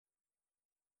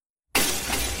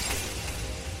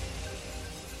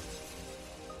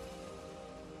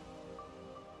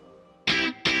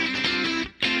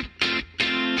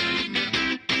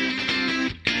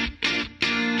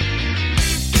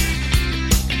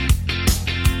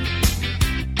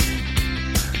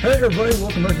Hey everybody,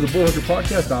 welcome back to the Bullhooker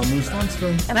Podcast. I'm Moose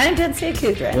Lundstrom. And I'm Densia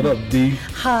Kudrin. What up, D?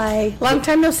 Hi. Long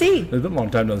time no see. It's been a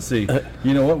long time no see.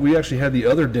 You know what? We actually had the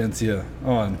other Densia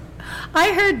on.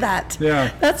 I heard that.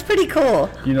 Yeah. That's pretty cool.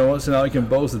 You know what? So now I can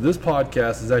boast that this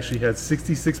podcast has actually had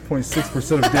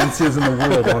 66.6% of Densias in the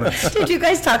world on it. Did you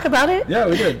guys talk about it? Yeah,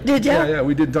 we did. Did you? Yeah,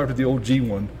 we did talk to the OG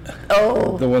one.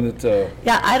 Oh. The one that...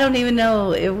 yeah, I don't even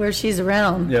know where she's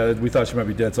around. Yeah, we thought she might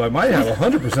be dead. So I might have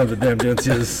 100% of the damn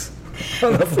Densias.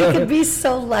 We could be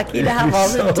so lucky to have all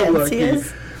the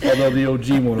Densias. Although the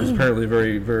OG one was apparently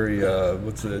very, very,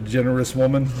 generous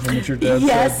woman, what your dad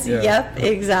yes, said? Yep,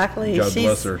 exactly. God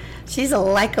bless her. She's a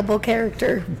likable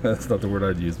character. That's not the word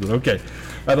I'd use, but okay.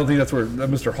 I don't think that's where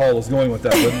Mr. Hall is going with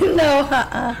that. But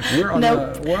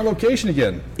No, we're on location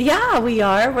again. Yeah, we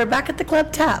are. We're back at the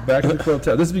Club Tap. Back at the Club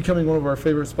Tap. This is becoming one of our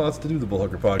favorite spots to do the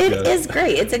Bullhooker Podcast. It is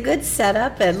great. It's a good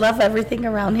setup. I love everything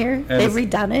around here. And they've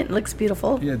redone it. It looks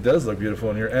beautiful. Yeah, it does look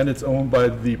beautiful in here. And it's owned by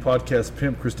the podcast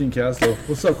pimp, Christine Castro.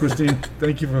 What's up, Christine?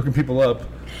 Thank you for hooking people up.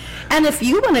 And if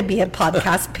you want to be a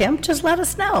podcast pimp, just let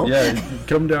us know. Yeah,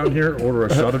 come down here, order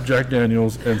a shot of Jack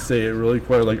Daniels, and say it really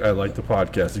quiet, like, I like the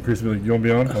podcast. And Chris will be like, you want to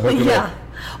be on? I'll hook it up.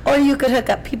 Or you could hook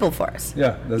up people for us.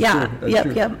 Yeah, that's true. That's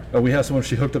true. Yep. We have someone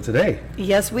she hooked up today.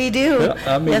 Yes, we do.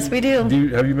 Yeah, yes, we do.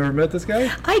 Have you ever met this guy?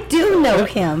 I do know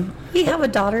him. We have a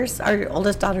daughters. Our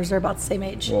oldest daughters are about the same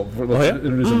age. Well, let's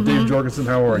introduce him. Dave Jorgensen,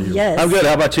 how are you? Yes. I'm good.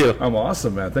 How about you? I'm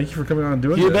awesome, man. Thank you for coming on and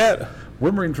doing this. You bet.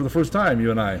 We're meeting for the first time,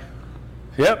 you and I.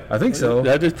 Yep. I think so.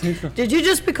 I just think so. Did you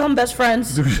just become best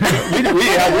friends? we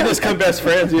just become best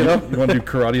friends, you know? You want to do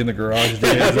karate in the garage?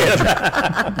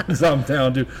 That's I'm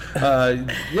down to.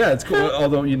 Yeah, it's cool.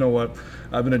 Although, you know what?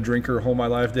 I've been a drinker all my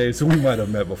life, Dave, so we might have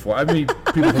met before. I meet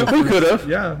people we could have.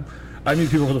 Yeah. I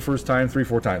meet people for the first time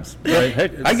 3-4 times. Right?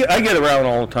 Heck, I get around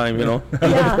all the time, you know?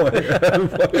 Yeah.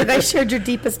 You guys shared your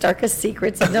deepest, darkest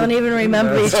secrets and don't even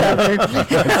remember each other.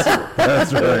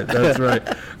 That's right. That's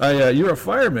right. You're a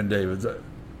fireman, David.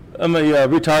 I'm a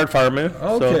retired fireman.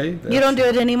 Okay. So You don't do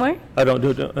it anymore? I don't do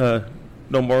it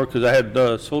no more because I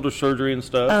had shoulder surgery and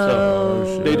stuff.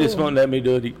 So they just won't let me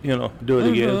do it,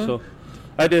 again. So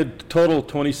I did total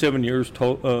 27 years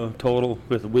total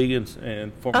with Wiggins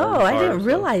and former Oh, I fire, didn't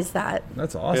realize that.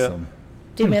 That's awesome.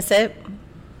 Do you miss it?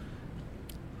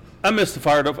 I miss the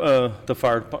fire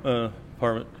department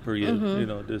for you,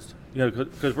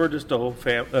 because we're just a whole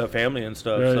family and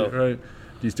stuff. Right, so. right.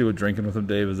 Do you still go drinking with him,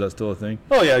 Dave? Is that still a thing?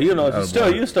 Oh yeah, you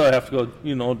still have to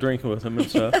go, drinking with him and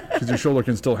stuff. Because your shoulder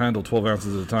can still handle 12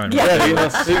 ounces at a time. Yeah. Right?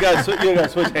 You got to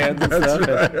switch hands and stuff.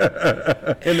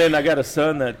 Right. And then I got a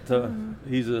son that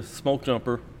he's a smoke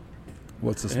jumper.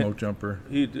 What's a smoke jumper?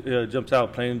 He jumps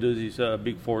out plane, does these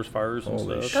big forest fires and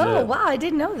Holy stuff. shit. Oh, wow. I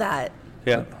didn't know that.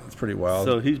 Yeah. That's pretty wild.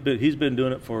 So he's been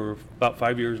doing it for about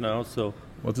 5 years now. So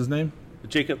What's his name?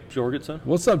 Jacob Jorgensen.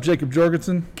 What's up, Jacob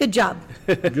Jorgensen? Good job.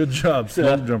 Good job,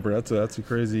 smoke jumper. That's a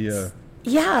crazy.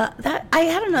 Yeah, I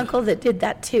had an uncle that did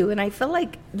that too, and I feel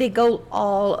like they go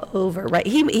all over, right?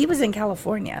 He was in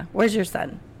California. Where's your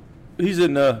son? He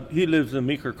lives in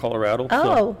Meeker, Colorado.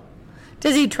 Oh,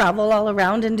 does he travel all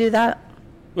around and do that?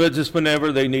 Well, just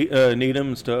whenever they need him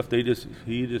and stuff, they just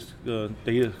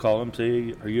call him,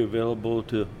 say, "Are you available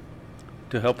to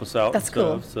help us out?" That's and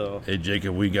stuff, cool. So, Hey,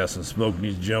 Jacob, we got some smoke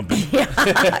needs jumping. Yeah.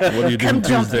 What do you do Come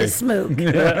jump Tuesday? the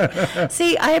smoke.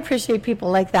 See, I appreciate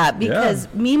people like that because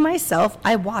me, myself,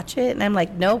 I watch it and I'm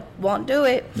like, nope, won't do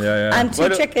it. Yeah. I'm too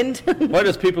chicken. why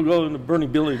does people go into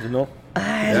burning buildings,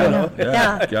 I don't know.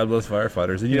 Yeah. God bless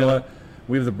firefighters. And you know what?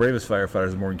 We have the bravest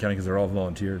firefighters in Morgan County because they're all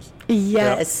volunteers.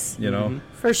 Yes. You know?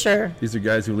 For sure. These are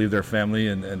guys who leave their family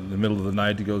in the middle of the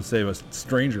night to go save a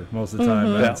stranger most of the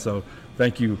time, man. Yeah. So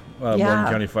thank you, Morgan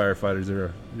County firefighters.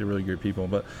 They're really good people.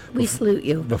 But We salute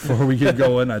you. before we get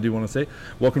going, I do want to say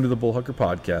welcome to the Bullhooker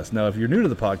Podcast. Now, if you're new to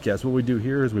the podcast, what we do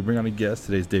here is we bring on a guest.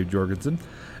 Today's Dave Jorgensen,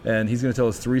 and he's going to tell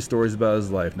us 3 stories about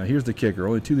his life. Now, here's the kicker.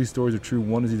 Only 2 of these stories are true.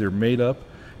 One is either made up,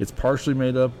 it's partially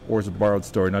made up, or it's a borrowed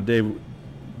story. Now, Dave,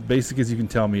 basic as you can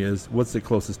tell me is, what's it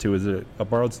closest to? Is it a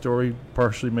borrowed story,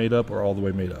 partially made up, or all the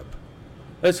way made up?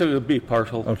 That's going to be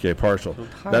partial. Okay, partial.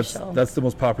 Partial. That's the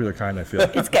most popular kind, I feel.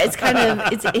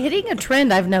 It's hitting a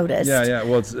trend I've noticed. Yeah.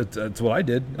 Well, it's what I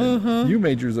did. You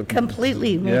made yours up.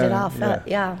 Completely made it off.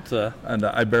 Yeah. And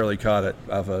I barely caught it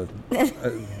off well,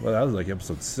 that was like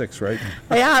episode 6, right?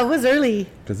 Yeah, it was early.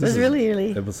 It This was is really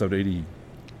early. Episode 80.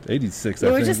 86, We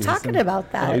I were think. just talking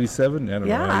about that. 87? I don't know.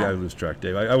 Yeah. I lose track,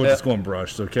 Dave. I went to school in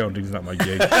Brush, so counting's not my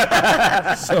gig.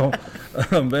 So,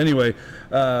 anyway,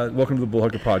 welcome to the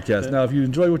Bullhugger Podcast. Now, if you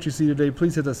enjoy what you see today,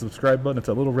 please hit that subscribe button. It's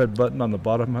a little red button on the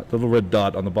bottom, the little red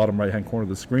dot on the bottom right-hand corner of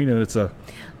the screen, and it's a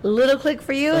Little click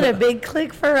for you and a big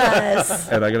click for us.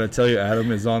 And I got to tell you,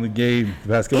 Adam is on the game. The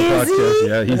Basketball Is Podcast. he?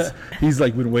 Yeah, he's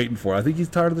like been waiting for it. I think he's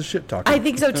tired of the shit talking. I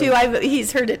think so too.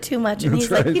 He's heard it too much, and That's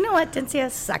he's right. like, you know what, Densea,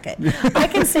 suck it. I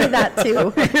can say that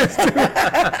too.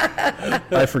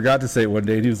 I forgot to say it one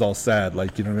day, and he was all sad, like,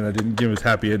 I didn't give him his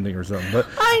happy ending or something. But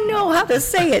I know how to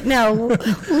say it now,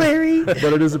 Larry.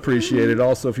 it is appreciated.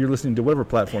 Also, if you're listening to whatever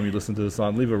platform you listen to this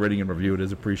on, leave a rating and review. It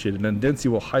is appreciated. And Densea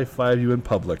will high five you in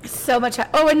public. So much.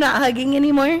 Oh, we're not hugging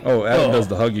anymore? Oh, Adam does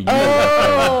the hugging.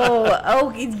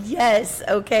 Oh, yes.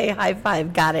 Okay, high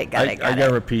five. Got it. I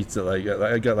got repeats that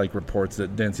I got like reports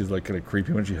that Dancy's like kind of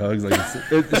creepy when she hugs. Like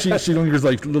she lingers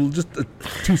like just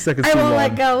 2 seconds I too won't long.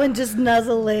 let go and just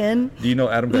nuzzle in. Do you know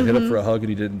Adam got hit up for a hug and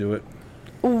he didn't do it?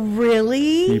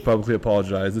 Really? He publicly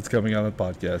apologized. It's coming on the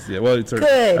podcast. Yeah, well, it's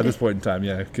Good. at this point in time,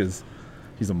 yeah, because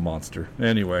he's a monster.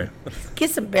 Anyway,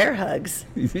 Get some bear hugs.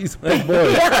 he's a big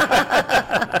boy.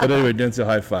 But anyway, Densea,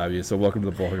 high five you. So welcome to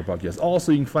the Bullhugger Podcast.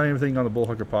 Also, you can find everything on the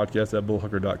Bullhugger Podcast at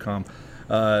bullhugger.com.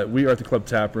 We are at the Club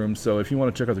Tap Room, so if you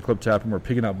want to check out the Club Tap Room or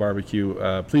Picking Out Barbecue,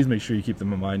 please make sure you keep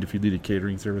them in mind if you lead a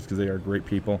catering service, because they are great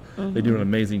people. They do an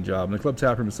amazing job. And the Club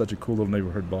Tap Room is such a cool little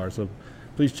neighborhood bar, so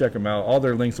please check them out. All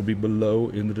their links will be below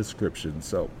in the description.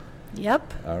 So,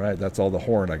 Yep. all right, that's all the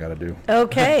horn I got to do.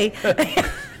 Okay.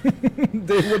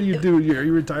 Dave, what do you do? Are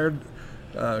you retired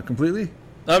completely?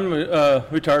 I'm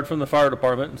retired from the fire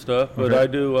department and stuff, but Okay. I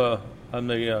do. I'm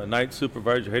the night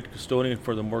supervisor, head custodian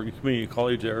for the Morgan Community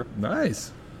College there.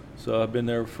 Nice. So I've been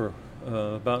there for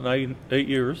about 8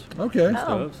 years. Okay.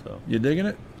 Oh. Stuff, so You digging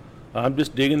it? I'm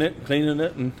just digging it, cleaning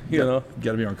it, and you know. You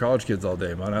got to be on college kids all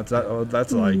day, man.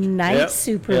 That's like Night Yep.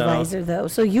 supervisor, though.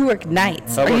 So you work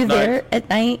nights. I Are work you there nights. at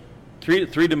night? 3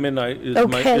 to midnight is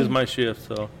Okay. my shift.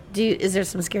 So Is there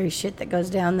some scary shit that goes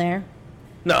down there?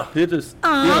 no, it is.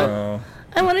 Aw. You know,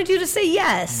 I wanted you to say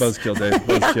yes. buzzkill, Dave.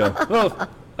 Buzzkill. well,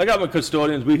 I got my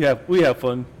custodians. We have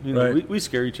fun. You know, Right. we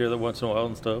scare each other once in a while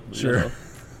and stuff. but, Sure. You know,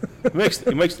 it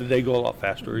makes the day go a lot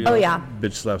faster. You know? Oh, yeah.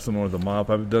 Bitch slap someone with a mop.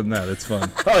 I've done that. It's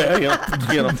fun. Oh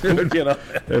yeah. You know.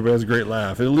 Everybody has a great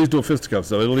laugh. It'll lead to a fisticuffs,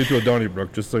 though. It'll lead to a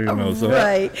Donnybrook, just so you know. So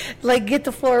Right. Like, get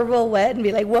the floor real wet and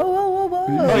be like, whoa, whoa, whoa, whoa.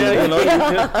 Oh yeah. You know.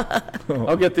 Yeah.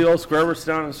 I'll get the old scrubber,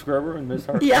 sit down and scrubber, and just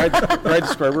Yeah. ride the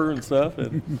scrubber and stuff.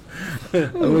 And I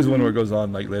always wonder what goes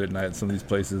on like late at night at some of these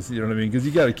places. You know what I mean? Because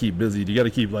you got to keep busy. You got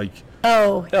to keep like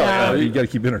Oh, yeah. you got to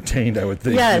keep entertained. I would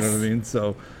think. Yes. You know what I mean?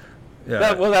 So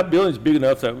yeah. that building's big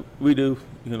enough that we do,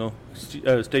 you know,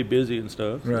 stay busy and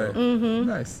stuff. So. Right.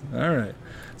 Nice. All right.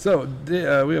 So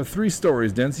we have 3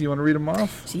 stories. Densea, you want to read them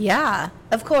off? Yeah,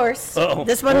 of course. Uh-oh.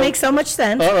 This one makes so much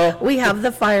sense. Uh-oh. We have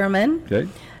the fireman, Okay.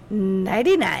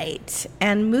 nighty night,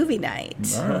 and movie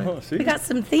night. All right. Oh, see? We got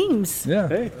some themes. Yeah.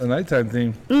 Hey. A nighttime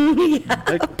theme.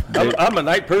 I'm a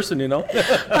night person, you know.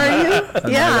 Are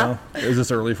you? Yeah. Is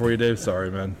this early for you, Dave?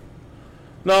 Sorry, man.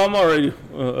 No, I'm already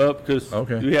up because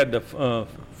Okay. we had the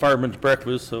fireman's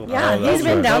breakfast. So Yeah, that's he's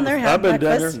been right. down there I've having been down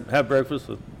there breakfast. and have breakfast.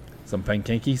 With, Some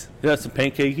pancakes. yeah, some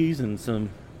pancakes and some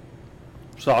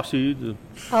sausage. And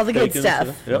All the good bacon and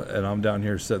stuff. Yep. And I'm down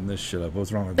here setting this shit up.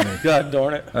 What's wrong with me? God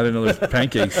darn it. I didn't know there's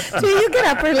pancakes. Do you get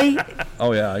up early?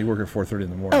 Oh yeah, I work at 4:30 in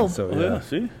the morning. Oh. So Oh, yeah. yeah,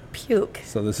 see? Puke.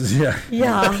 So this is yeah.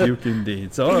 Yeah. Puke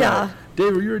indeed. So all right. Yeah.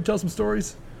 Dave, are you ready to tell some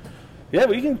stories? Yeah,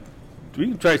 we can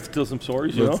try to tell some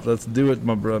stories, you know. Let's do it,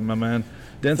 my man.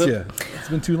 Densea, it's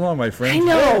been too long, my I friend.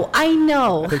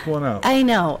 know. Pick one out. I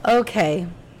know. Okay.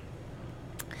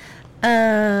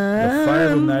 The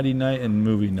Fireman Nighty Night and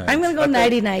Movie Night. I'm going to go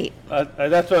nighty night.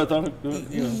 That's what I thought. You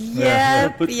know,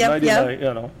 Yep, put yep, nighty yep. night,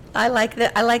 you know. I like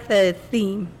the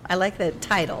theme. I like the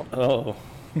title. Oh.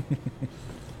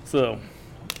 So,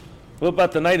 what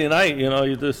about the nighty night? You know,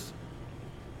 you just,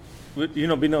 you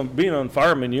know, being on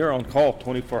fireman, you're on call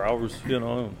 24 hours, you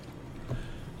know.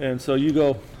 And so you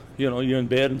go, you know, you're in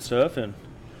bed and stuff, and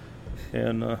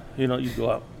you know, you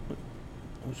go out.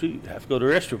 Well, so you have to go to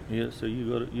the restroom. Yeah, so you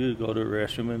go to the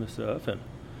restroom and stuff. And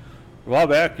a while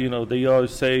back, you know, they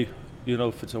always say, you know,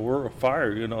 if it's a war or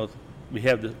fire, you know, we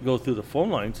have to go through the phone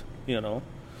lines, you know.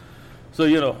 So,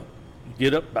 you know, you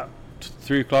get up about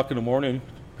 3 o'clock in the morning,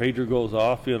 pager goes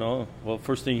off, you know. Well,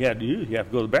 first thing you have to do, you have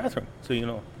to go to the bathroom. So, you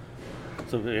know,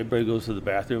 so everybody goes to the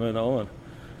bathroom, you know,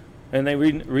 and they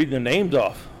read the names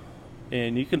off.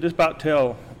 And you can just about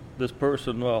tell this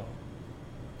person, well,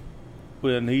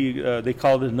 when they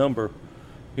called his number,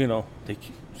 you know,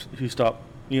 he stopped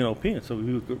peeing. So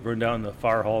we would run down the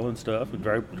fire hall and stuff and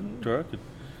drive the truck. And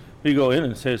we go in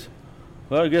and says,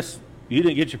 well, I guess you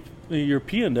didn't get your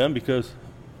peeing done because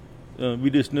we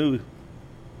just knew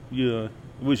it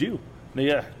was you. And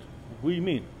yeah, what do you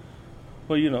mean?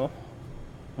 Well,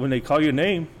 when they call your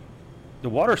name, the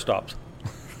water stops.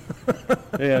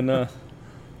 And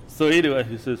so anyway,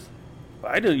 he says,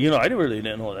 I really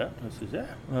didn't know that. I says, yeah.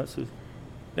 I says,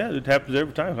 yeah, it happens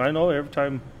every time. I know every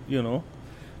time, middle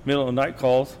of the night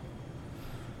calls,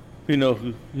 who's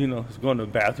going to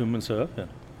the bathroom and stuff. And,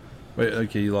 Wait,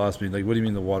 okay, you lost me. Like, what do you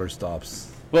mean the water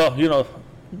stops? well,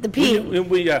 The pee.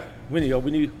 when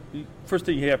you first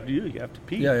thing you have to do, you have to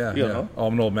pee. Yeah. Oh,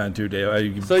 I'm an old man too,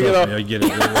 Dave. So, Trust me, I get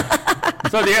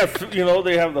it. So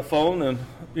they have the phone and,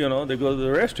 they go to the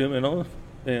restroom,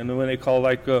 and when they call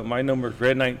my number is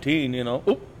red 19,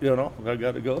 I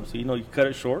got to go. So, you cut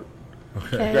it short,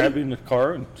 Okay. grab in the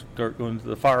car and start going to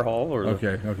the fire hall or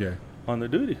Okay. on the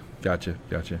duty. Gotcha.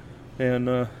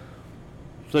 And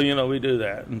so, we do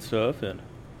that and stuff. And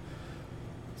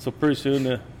so pretty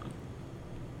soon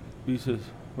he says,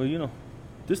 well,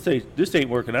 this ain't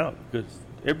working out because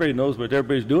everybody knows what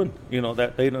everybody's doing,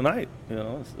 that late at night. I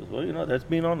says, well, that's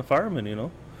being on the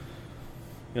fireman,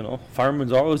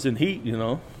 fireman's always in heat,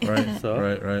 Right. So,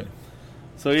 Right.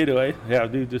 So anyway, yeah,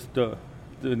 dude, just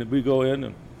then we go in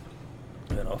and,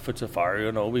 if it's a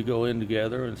fire, we go in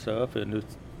together and stuff, and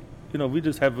it's, we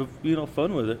just have,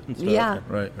 fun with it and stuff. Yeah.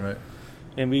 Right.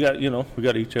 And we got, we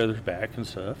got each other's back and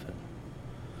stuff.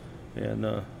 And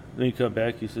then he come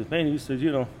back, he says, man,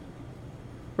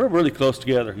 we're really close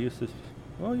together. He says,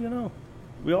 well,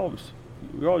 we're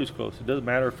always close. It doesn't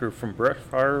matter if you're from brush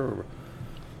fire or,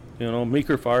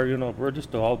 Meeker fire, we're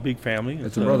just all big family.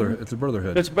 It's a brotherhood. It's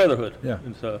a brotherhood. Yeah. Yeah.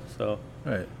 And stuff, so.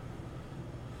 Right.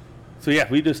 So yeah,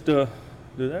 we just do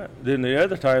that. Then the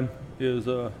other time is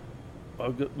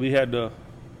we had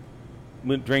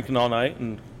went drinking all night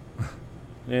and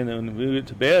then we went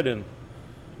to bed and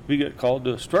we get called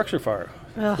to a structure fire.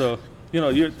 Ugh. So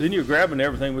you're grabbing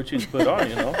everything which you put on,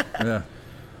 Yeah.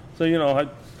 So I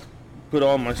put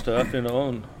on my stuff,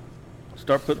 and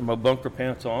start putting my bunker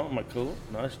pants on, my coat,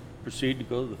 and I proceed to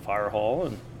go to the fire hall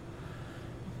and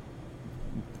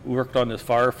worked on this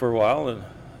fire for a while, and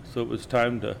so it was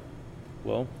time to,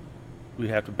 we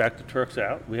have to back the trucks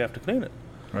out, we have to clean it.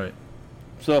 Right.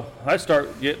 So I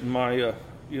start getting my,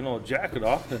 jacket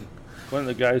off, and one of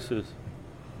the guys says,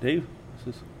 Dave,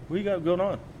 says, what you got going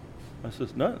on? I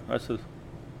says, nothing. I says,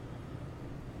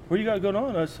 what you got going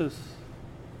on? I says,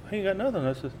 I ain't got nothing.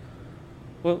 I says,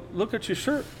 well, look at your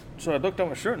shirt. So I looked at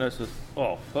my shirt and I says,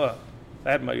 oh, fuck.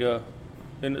 I had my,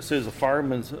 and it says a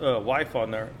fireman's wife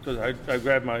on there because I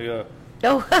grabbed my, you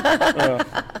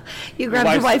grabbed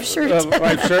your wife's shirt.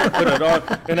 Wife's shirt, put it on,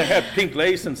 and it had pink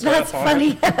lace and stuff That's on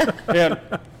funny. it. And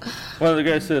one of the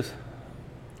guys says,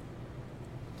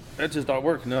 that's just not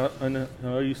working. And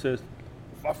he says,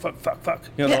 fuck.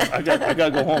 I got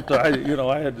to go home.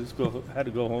 I had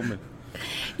to go home. And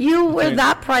You were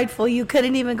that prideful, you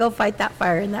couldn't even go fight that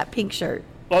fire in that pink shirt.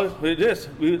 oh, it is.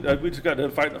 We just got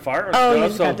done fighting the fire. And Oh, stuff, you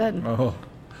just got done. Oh.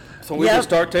 So we just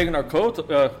start taking our coats,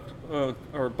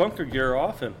 our bunker gear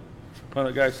off, and one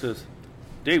of the guys says,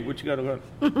 Dave, what you got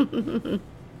on?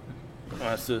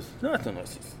 I says, nothing. I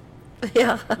says,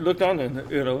 Yeah. looked on and,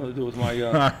 it was my,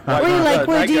 Were you like,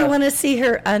 well, do you want to see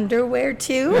her underwear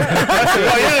too? I said,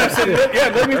 oh, yeah. I said,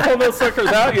 yeah, let me pull those suckers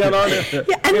out. Yeah,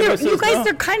 and you guys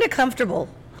are kind of comfortable.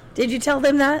 Did you tell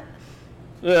them that?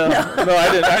 Yeah, no,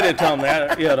 I didn't tell them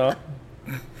that,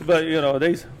 But,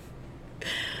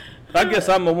 I guess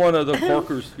I'm one of the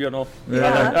porkers,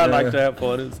 Yeah. I like to have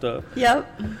fun and stuff.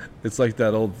 Yep. It's like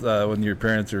that old when your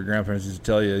parents or grandparents used to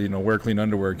tell you, wear clean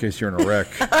underwear in case you're in a wreck.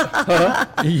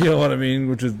 You know what I mean?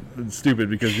 Which is stupid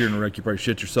because you're in a wreck, you probably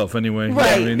shit yourself anyway. You know what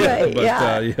I mean? Right,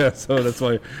 But so that's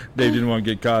why Dave didn't want to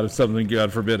get caught if something,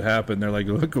 God forbid, happened. They're like,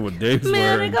 look at what Dave's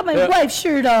Man, wearing. I got my wife's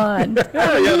shirt on.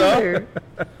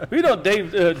 We don't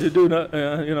Dave to do,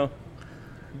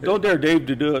 don't dare Dave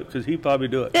to do it because he'd probably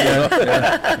do it.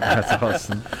 That's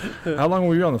awesome. How long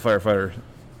were you on the firefighter?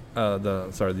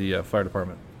 The fire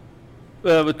department.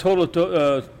 A total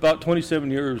of about 27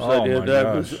 years. Oh, I did. my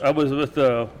gosh. I was with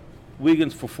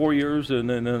Wiegand's for 4 years, and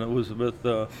then I was with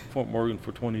Fort Morgan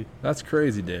for 20. That's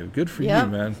crazy, Dave. Good for Yeah.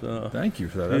 you, man. So, Thank you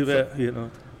for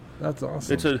that. That's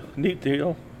awesome. It's a neat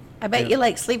deal. I bet you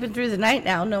like sleeping through the night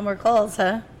now. No more calls,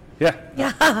 huh? Yeah.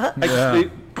 Yeah. Yeah.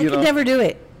 I could never do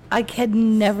it. I could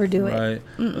never do it.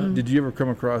 Right. Did you ever come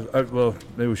across? Well,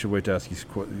 maybe we should wait to ask you.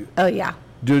 Oh, yeah.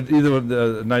 Did either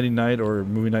the nighty night or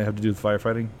movie night have to do with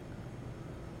firefighting?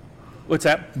 What's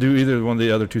that? Do either one of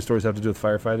the other two stories have to do with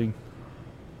firefighting?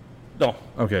 No.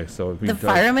 Okay, so we The can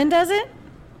tell- fireman does it?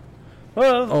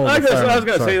 Well, I guess I was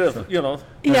going to say that, you know.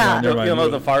 Yeah. Never mind. You know,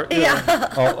 the fire. Yeah.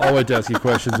 I'll wait to ask you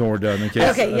questions when we're done in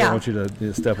case Okay, I yeah. don't want you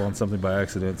to step on something by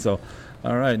accident. So,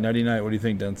 all right, Nighty Night. What do you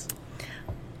think, Dents?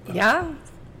 Yeah.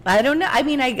 I don't know. I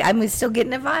mean, I'm still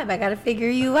getting a vibe. I got to figure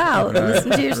you out. Listen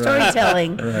to your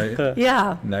storytelling. Right.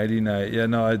 Yeah. Nighty Night. Yeah,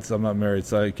 no, I'm not married,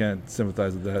 so I can't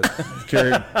sympathize with that.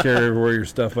 carry everywhere your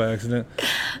stuff by accident.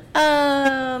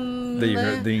 That you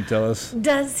can tell us.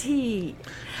 Does he?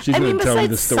 She's I mean, gonna tell me the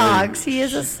besides story. socks, he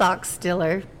is a sock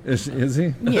stiller. Is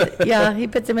he? Yeah, he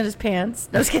puts them in his pants.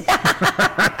 No, I was kidding.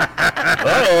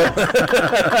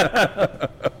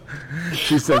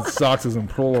 She said socks is in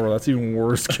plural. That's even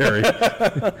worse, Carrie.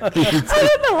 I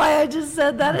don't know why I just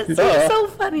said that. It seems so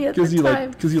funny at the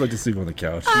time. Because you like to sleep on the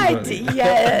couch.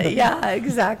 Yeah,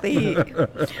 exactly. And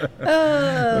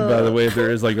by the way, if there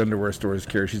is like underwear stores,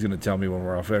 Carrie, she's going to tell me when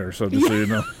we're off air. So just so you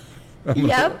know. I'm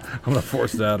gonna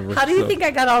force that out of her. How do you think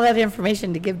I got all that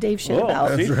information to give Dave shit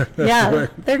about? See? Yeah,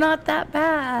 they're not that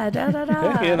bad. Da, da,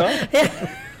 da. You know?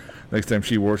 Yeah. Next time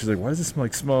she wore, she's like, "Why does this smell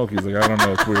like smoke?" He's like, "I don't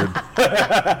know. It's weird.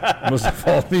 Must have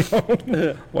fallen me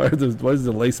on. Why is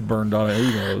the lace burned on it?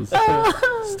 Who knows?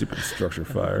 Stupid structure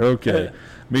fire." Okay,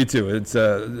 me too. It's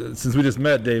since we just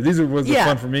met, Dave. These was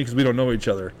fun for me because we don't know each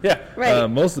other. Yeah. Right.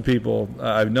 Most of the people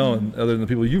I've known, other than the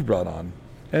people you've brought on,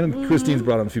 and Christine's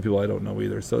brought on a few people I don't know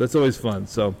either. So that's always fun.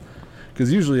 So.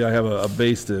 Because usually I have a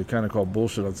base to kind of call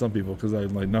bullshit on some people because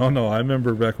I'm like, no, I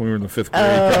remember back when we were in the 5th grade.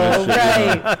 Oh,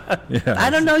 right. Yeah. I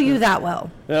don't know you that well.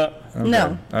 Yeah. Okay.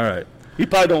 No. All right. You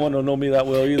probably don't want to know me that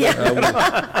well either.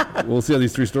 Yeah. We'll see how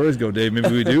these 3 stories go, Dave. Maybe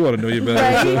we do want to know you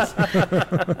better.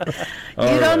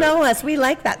 Right? You don't know us. We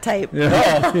like that type.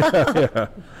 Yeah.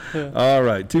 All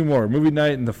right. 2 more. Movie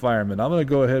night and The Fireman. I'm going to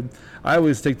go ahead. I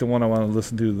always take the one I want to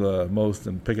listen to the most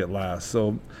and pick it last.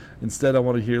 So instead,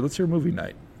 let's hear movie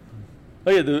night. Oh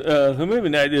yeah, the movie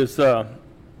night is. I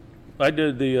ran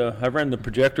the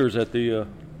projectors at the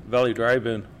Valley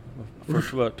Drive-In for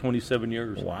about 27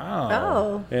 years. Wow.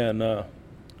 Oh. And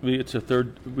we got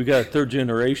a third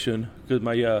generation because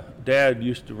my dad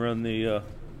used to run he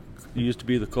used to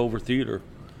be the Culver Theater.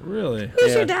 Really?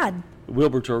 Who's your dad?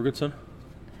 Wilbur Jorgensen.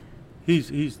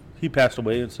 He passed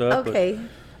away and stuff. Okay.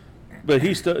 But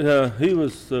he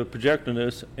was projecting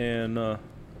this, and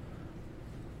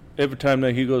every time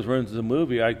that he runs the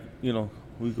movie, you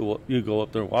go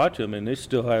up there and watch him, and they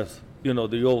still has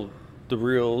the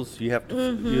reels. You have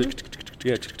to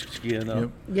Yep.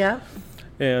 Yeah.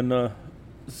 And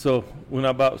so when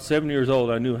I'm about 7 years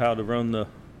old, I knew how to run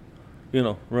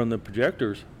the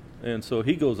projectors, and so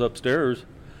he goes upstairs,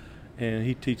 and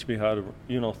he teach me how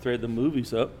to thread the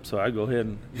movies up. So I go ahead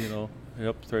and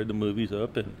help thread the movies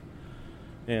up,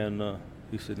 and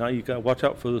he said, now you got to watch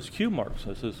out for those cue marks.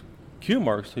 I says, cue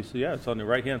marks? He said, yeah, it's on the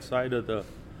right hand side of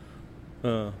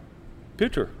the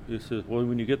picture. He says, well,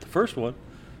 when you get the first one,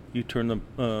 you turn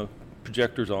the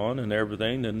projectors on and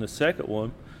everything. Then the second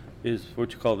one is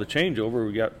what you call the changeover.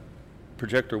 We got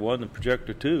projector 1 and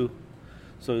projector 2.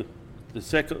 So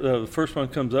the first one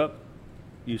comes up,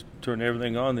 you turn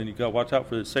everything on, then you got to watch out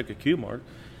for the second cue mark.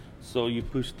 So you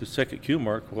push the second cue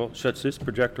mark, well, it shuts this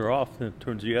projector off, then it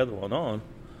turns the other one on.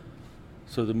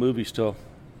 So the movie still,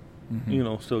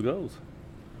 still goes.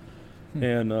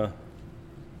 And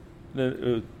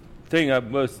the thing that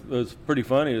was pretty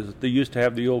funny is they used to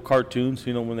have the old cartoons,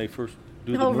 when they first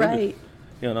do the movie. Right.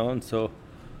 And so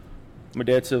my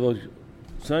dad said, well,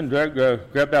 son,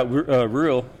 grab that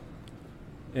reel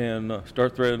and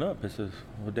start threading up. I says,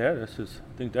 well, Dad, I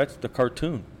think that's the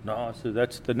cartoon. No, I said,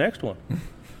 that's the next one.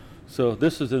 So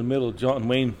this is in the middle of John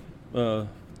Wayne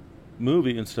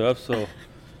movie and stuff, so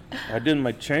I did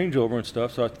my changeover and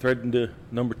stuff, so I threaded the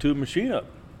number 2 machine up.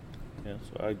 Yeah,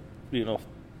 so I,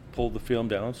 pulled the film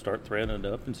down, start threading it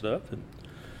up and stuff,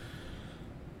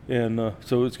 and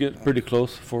so it's getting pretty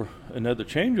close for another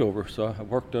changeover. So I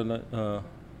worked on the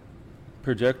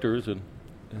projectors and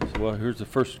said, well, here's the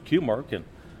first cue mark, and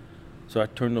so I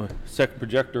turned the second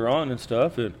projector on and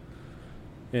stuff, and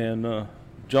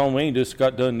John Wayne just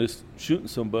got done shooting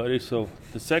somebody, so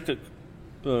the second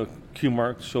cue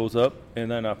mark shows up,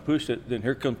 and then I push it, then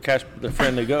here comes Catch the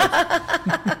Friendly Ghost.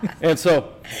 And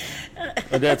so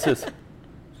my dad says,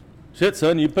 shit,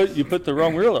 son, you put the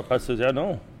wrong reel up. I says, I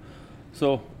know.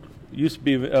 So it used to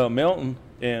be Melton,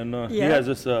 and he has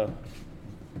this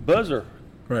buzzer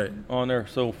Right. on there.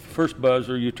 So first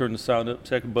buzzer, you turn the sound up.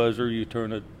 Second buzzer, you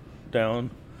turn it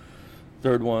down.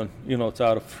 Third one, it's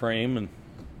out of frame, and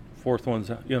fourth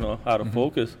one's out of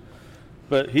focus.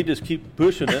 But he just keep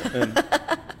pushing it, and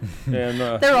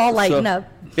They're all lighting up.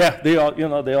 Yeah, they all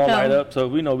light up. So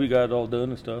we got it all done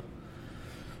and stuff.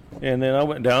 And then I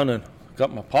went down and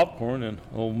got my popcorn, and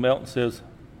old Melton says,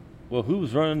 well, who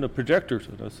was running the projectors?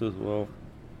 And I says, well,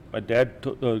 my dad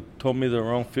told me the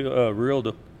wrong reel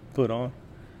to put on.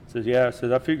 He says, yeah. I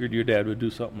said, I figured your dad would do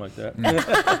something like that.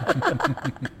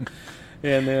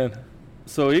 And then,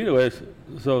 so anyways,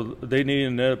 so they needed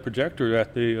another projector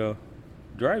at the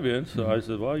drive-in. So I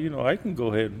said, well, I can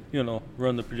go ahead and,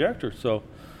 run the projector. So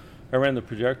I ran the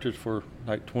projectors for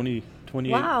like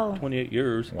 28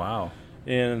 years. Wow.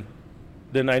 And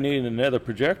then I needed another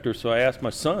projector. So I asked my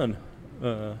son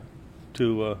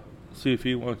to see if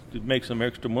he wants to make some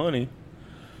extra money.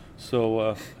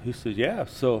 So he said, yeah.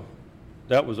 So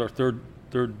that was our third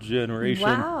generation,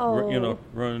 Wow.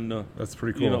 running That's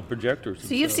pretty cool. projectors.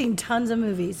 So you've seen tons of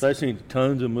movies. So I've seen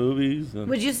tons of movies. And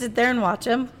Would you sit there and watch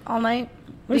them all night?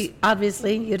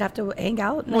 Obviously, you'd have to hang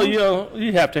out. No? well,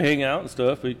 you have to hang out and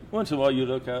stuff. But once in a while, you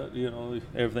look out,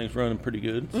 everything's running pretty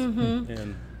good. Mm-hmm.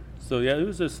 And so, yeah, it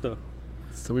was just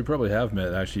So we probably have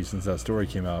met, actually, since that story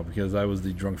came out, because I was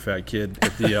the drunk fat kid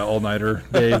at the all-nighter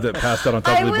Dave that passed out on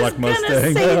top of the black Mustang. I was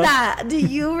going to say that. Do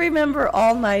you remember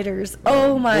all-nighters?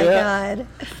 Oh, my God.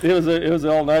 It was an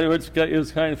all-nighter. It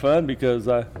was kind of fun because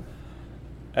I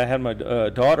had my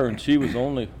daughter, and she was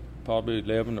only probably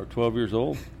 11 or 12 years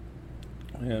old.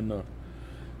 And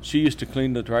she used to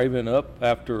clean the drive-in up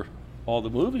after all the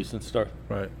movies and stuff.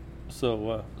 Right.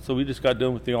 So we just got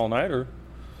done with the all-nighter.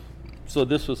 So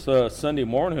this was Sunday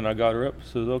morning. I got her up.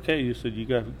 Says, okay, you said you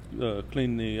got to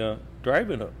clean the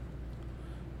drive-in up.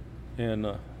 And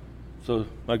so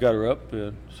I got her up,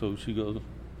 and so she goes,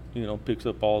 picks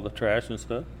up all the trash and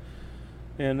stuff.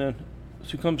 And then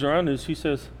she comes around and she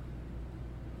says,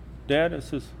 Dad, I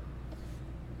says,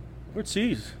 what's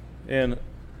these? And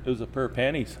it was a pair of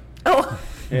panties. Oh.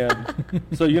 And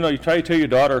so, you try to tell your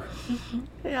daughter,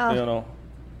 Yeah.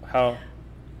 how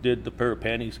did the pair of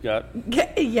panties got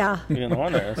Yeah.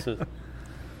 on there. I said,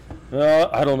 well,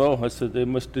 I don't know. I said, they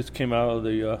must just came out of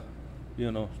the,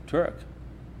 truck.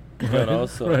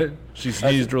 So. Right. She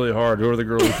sneezed really hard. Who are the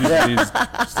girls who sneezed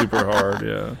super hard?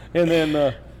 Yeah. And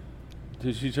then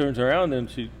she turns around and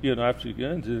she, after she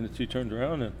ends, and she turns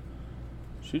around and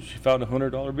she found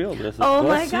 $100 bill. I said, Oh, well, my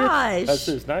that's it. gosh. I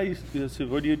said, it's nice. I said,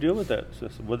 what do you do with that? So I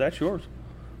said, well, that's yours.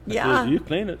 I Yeah. said, you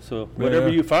clean it. So whatever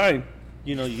you find,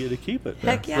 you get to keep it.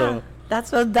 Heck yeah. So,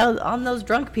 That's what on those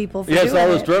drunk people for yes, doing all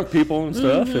those it. drunk people and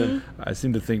stuff. Mm-hmm. And I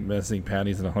seem to think missing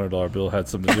panties and $100 bill had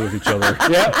something to do with each other.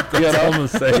 yeah, That's all I'm going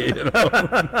to say.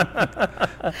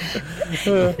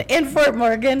 In Fort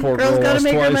Morgan, Poor girls girl got to lost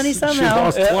make her twice. money She somehow.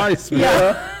 lost twice, man.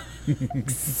 Yeah.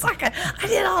 Sucker. I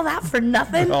did all that for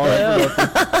nothing. All right.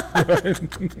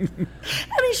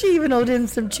 I mean, she even owed him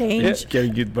some change.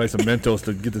 Can't get buy some Mentos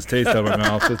to get this taste out of my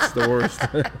mouth. It's the worst.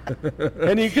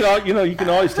 And you can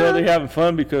always tell they're having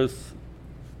fun because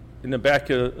in the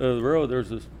back of the road there's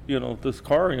this this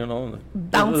car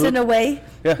Bouncing away.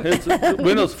 Yeah, the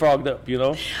window's fogged up.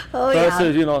 Oh, So yeah. I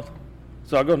said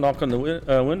so I go knock on the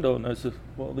window and I said,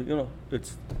 well,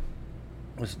 it's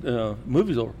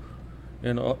movie's over.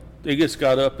 They just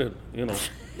got up and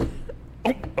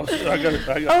I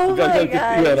got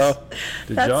gosh.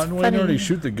 Did That's John Wayne funny. already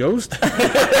shoot the ghost?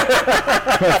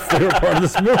 That's the favorite part of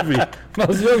this movie. When I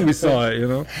was young, we saw it,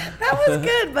 That was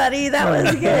good, buddy. That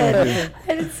was good.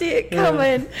 I didn't see it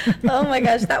coming. Oh my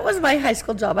gosh, that was my high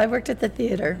school job. I worked at the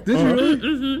theater. Did you really?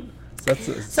 Mm-hmm.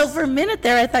 That's So for a minute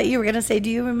there, I thought you were going to say, do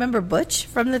you remember Butch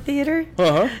from the theater?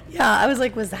 Uh-huh. Yeah, I was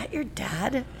like, was that your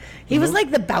dad? He was like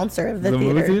the bouncer of the the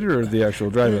theater. movie theater or the actual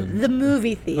drive-in? The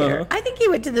movie theater. Uh-huh. I think he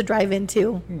went to the drive-in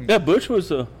too. Yeah, Butch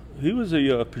was a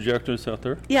projectionist out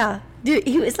there. Yeah, dude,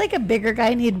 he was like a bigger guy,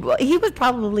 and he was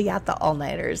probably at the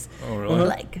all-nighters. Oh, really?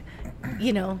 Like,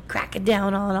 cracking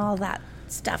down on all that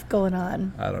stuff going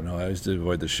on. I don't know. I used to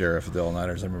avoid the sheriff at the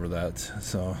all-nighters. I remember that.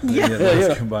 So Yeah.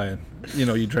 let's come by and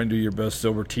you try and do your best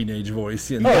sober teenage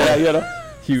voice. And Oh yeah,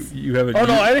 you haven't. Oh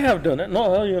no, I haven't done it.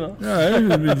 No, No, I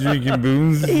haven't been drinking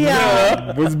booze.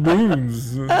 Yeah. What's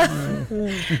booze?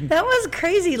 That was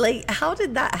crazy. Like, how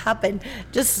did that happen?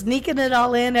 Just sneaking it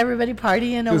all in, everybody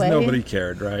partying Because away. nobody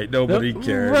cared, right? Nobody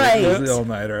cared. Right. It was the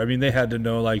all-nighter. I mean, they had to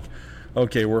know, like,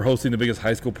 okay, we're hosting the biggest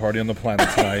high school party on the planet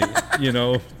tonight. They're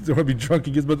going to be drunk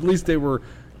again, but at least they were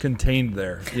contained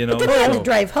there. But then they had to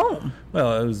drive home.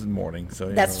 Well, it was morning,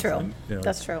 so That's true. like,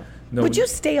 That's true. no- Would you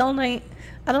stay all night?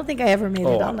 I don't think I ever made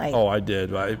it all night. Oh, I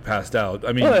did. I passed out.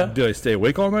 I mean, Oh, yeah. did I stay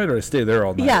awake all night or did I stay there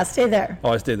all night? Yeah, stay there.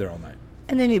 Oh, I stayed there all night.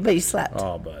 And then but you slept.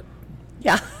 Oh, but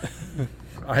Yeah.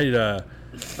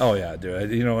 oh yeah,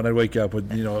 dude. When I wake up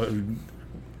with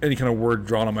any kind of word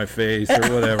drawn on my face or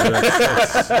whatever.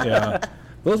 Yeah,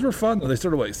 those were fun. They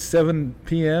started like 7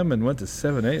 p.m. and went to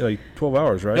 7, 8, like 12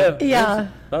 hours, right? Yeah.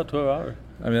 About 12 hours.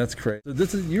 I mean, that's crazy.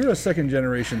 So you're a second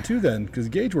generation too, then, because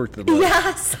Gage worked at the bar.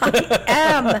 Yes,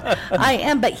 I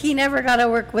am. But he never got to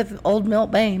work with old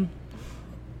Milt Boehm.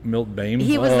 Milt Boehm?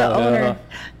 He was the owner.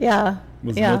 Yeah.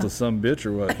 Was Milt a some bitch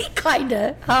or what?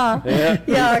 Kinda, huh?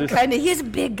 Yeah, kinda. He's a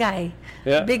big guy.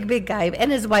 Yeah. Big guy.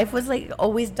 And his wife was like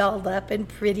always dolled up and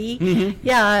pretty.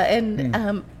 Yeah,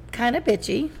 and kind of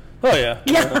bitchy. Oh, yeah.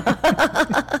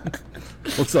 Yeah.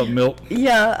 What's up, Milt?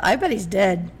 Yeah, I bet he's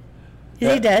dead.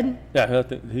 Is he dead? Yeah, I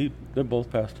think they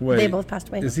both passed away. Wait, They both passed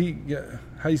away. Is he?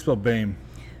 How do you spell Boehm?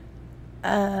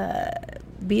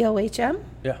 Bohm?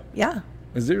 Yeah. Yeah.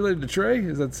 Is it related to Trey?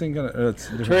 Is that the same kind of?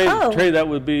 Trey, Oh. Trey, that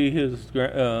would be his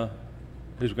grandpa.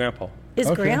 His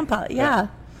Okay. grandpa, yeah.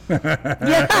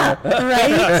 Yeah,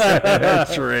 right?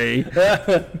 Trey.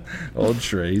 Old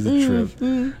Trey. He's a trip.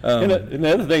 And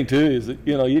the other thing too is that,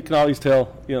 you can always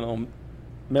tell,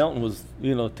 Melton was,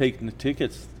 taking the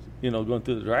tickets, going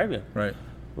through the drive-in. Right.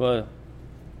 Well,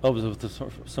 I was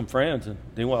with some friends, and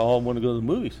they all want to go to the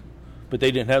movies, but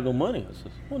they didn't have no money. I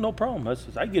said, well, no problem. I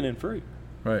said, I get in free.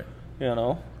 Right.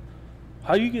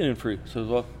 How you get in free? I said,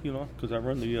 well, because I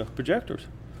run the projectors.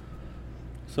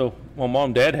 So my mom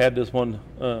and dad had this one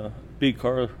big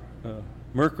car,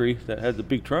 Mercury, that had the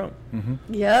big trunk.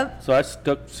 Yep. So I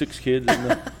stuck 6 kids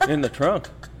in the trunk,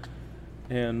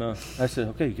 and I said,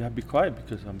 okay, you gotta be quiet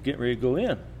because I'm getting ready to go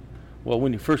in. Well,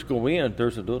 when you first go in,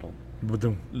 there's a little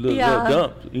Yeah.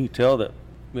 dump. You can tell that,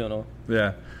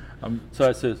 Yeah. So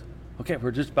I says, okay,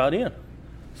 we're just about in.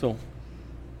 So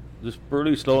just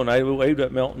really slow, and I waved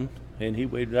at Melton, and he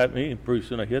waved at me, and pretty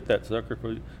soon I hit that sucker.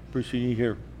 Pretty soon you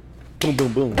hear boom,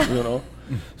 boom, boom,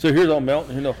 So here's all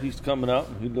Melton, he's coming out,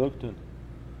 and he looked,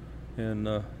 and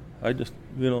I just,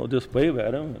 just waved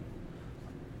at him and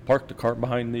parked the car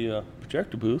behind the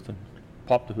projector booth and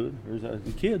popped the hood. There's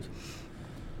the kids.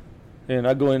 And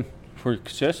I go in for a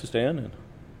concession stand, and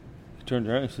he turns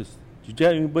around and says, did you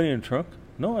have anybody in the trunk?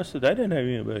 No, I said, I didn't have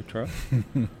anybody in the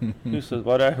trunk. He says,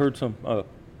 well, I heard some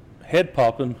head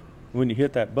popping when you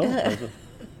hit that bump. I said,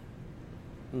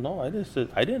 no, I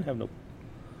didn't have no.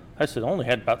 I said, I only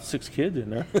had about 6 kids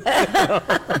in there.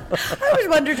 I always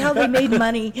wondered how they made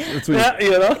money. That's what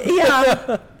you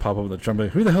Yeah. pop up in the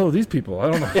trumpet. Who the hell are these people? I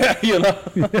don't know. Yeah,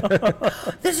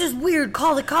 This is weird.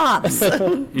 Call the cops.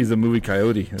 He's a movie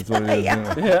coyote. That's what it is.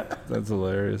 Yeah. That's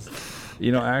hilarious.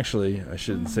 Actually, I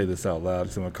shouldn't say this out loud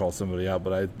because I'm going to call somebody out,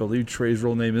 but I believe Trey's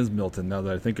real name is Milton now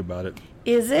that I think about it.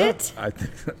 Is it? I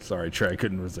think. Sorry, Trey, I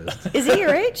couldn't resist. Is he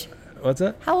your age? What's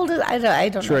that? How old is I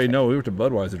don't Trey, know. no, we went to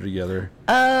Budweiser together.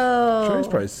 Oh. Trey's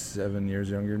probably 7 years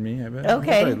younger than me, I bet.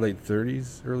 Okay. He's probably late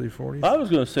 30s, early 40s. I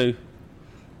was going to say,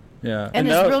 Yeah. And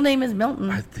his now- real name is Milton.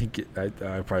 I think I'm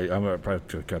gonna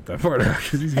probably cut that part out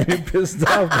because he's getting pissed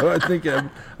off. But I think I'm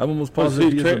almost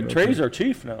positive. he is a Milton. Trey's our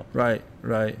chief now. Right.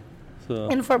 So.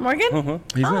 In Fort Morgan?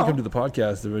 He's gonna Oh. come to the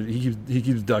podcast. But he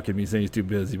keeps ducking me, saying he's too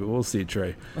busy. But we'll see,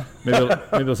 Trey. Maybe I'll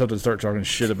have to start talking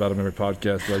shit about him every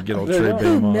podcast. So I get all Trey Who,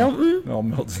 Bame on. Milton? Oh,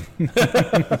 Milton.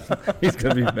 He's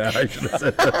gonna be mad. I should have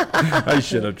said that. I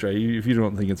should have, Trey. If you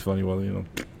don't think it's funny, well,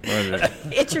 Whatever.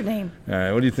 It's your name. All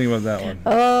right. What do you think about that one?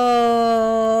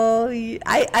 Oh,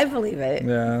 I believe it.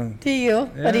 Yeah. Do you?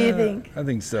 What do you think? I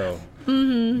think so.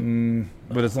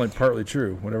 But it's only partly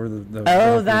true. Whatever the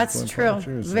Oh, that's it's true.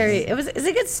 partly so It's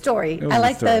a good story. was I a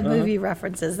like story. the movie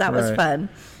references. That was Right. fun.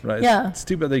 right. Yeah. It's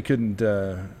too bad they couldn't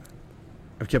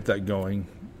have kept that going.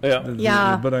 Yeah.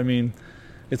 Yeah. But I mean,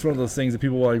 it's one of those things that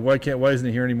people are like, why isn't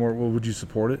it here anymore? Well, would you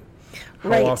support it? How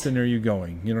Right. often are you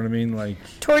going? You know what I mean? Like,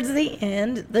 Towards the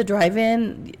end, the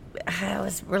drive-in, it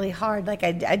was really hard. Like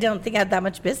I don't think I had that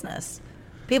much business.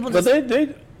 People But just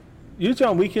they usually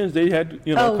on weekends they had,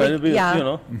 Oh, quite a bit,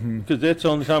 yeah. because that's the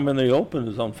only time when they open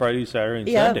is on Friday, Saturday, and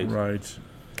Yeah. Sundays. right.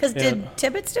 because Yeah. did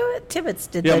Tibbetts do it? Tibbetts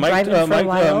did Yeah, the drive-in for a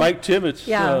while. Mike Tibbetts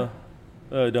Yeah.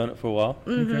 done it for a while.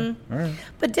 Okay. All right.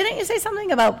 But didn't you say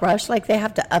something about Brush? Like they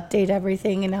have to update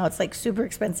everything, and now it's like super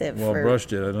expensive. Well, for, Brush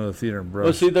did. I know the theater in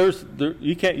Brush. Well, see,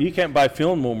 you can't buy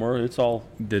film no more. It's all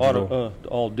Digital.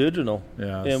 all digital.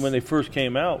 Yeah, And when they first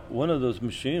came out, one of those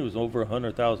machines was over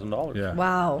 $100,000. yeah.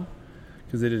 Wow.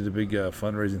 Because they did a big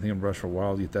fundraising thing in Brush for a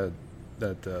while to get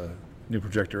that new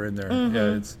projector in there. Mm-hmm.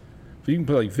 Yeah, it's. But you can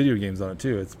put like video games on it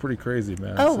too. It's pretty crazy,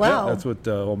 man. Oh, So, wow. That's what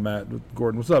old Matt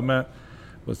Gordon. What's up, Matt?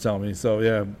 Was telling me. So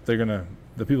yeah, the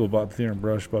people who bought the theater in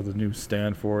Brush bought the new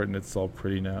stand for it, and it's all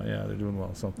pretty now. Yeah, they're doing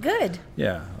well. So Good.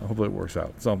 yeah, hopefully it works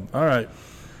out. So all right,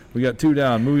 we got 2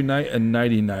 down: movie night and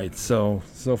nighty night. So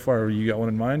far, you got one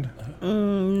in mind?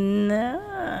 No.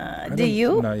 I Do don't-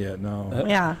 you? Not yet. No.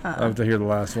 Yeah. I have to hear the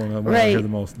last one. I want to Right. hear the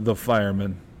most. The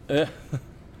Fireman.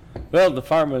 Well, the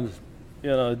fireman's,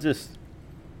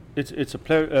 it's a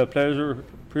pleasure,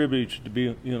 privilege to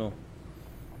be,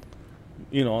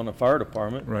 on the fire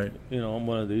department. Right. I'm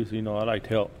one of these, I like to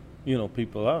help,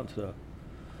 people out and stuff.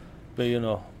 But,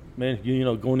 man,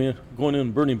 going in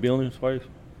and burning buildings, why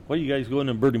you guys going in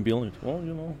and burning buildings?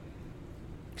 Well,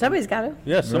 Somebody's got to.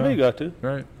 yeah, somebody got to.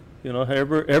 Right.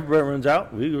 Everybody runs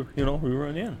out, we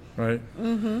run in. Right.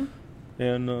 Mm-hmm.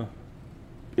 And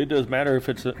it doesn't matter if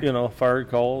it's, fire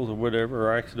calls or whatever,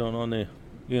 or accident on the,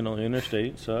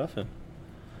 interstate and stuff.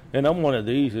 And I'm one of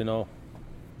these, I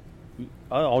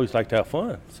always like to have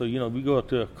fun. So, we go up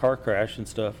to a car crash and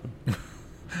stuff.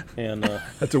 And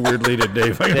That's a weird lead in,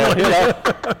 Dave.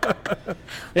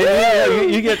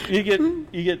 you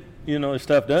get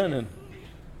stuff done, and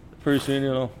pretty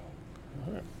soon,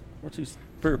 what's these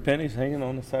pair of pennies hanging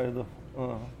on the side of the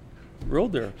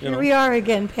road there? Here we are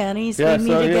again, pennies. Yeah, we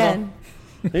meet so, again.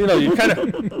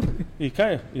 You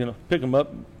kind of pick them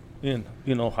up and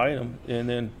hide them, and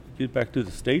then get back to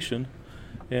the station,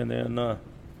 and then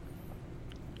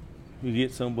you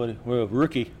get somebody, a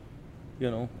rookie,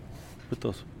 put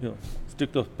those,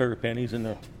 stick those pair of pennies in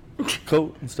their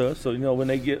coat and stuff. So when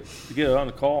they get on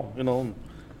the call, and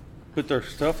put their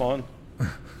stuff on.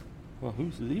 Well,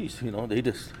 who's these? They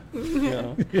just,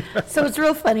 So it's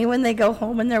real funny when they go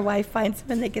home and their wife finds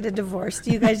them and they get a divorce.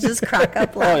 Do you guys just crack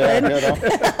up laughing?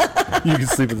 You can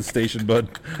sleep at the station, bud.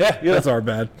 Yeah. That's our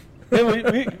bad. Yeah,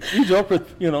 we joke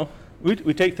with,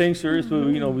 we take things serious, but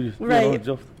we Right.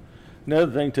 joke.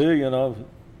 Another thing too,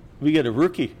 we get a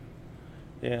rookie,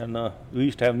 and we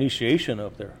used to have initiation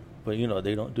up there, but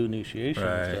they don't do initiation.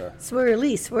 Right.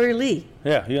 Swirly.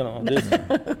 Yeah, this.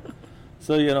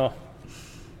 So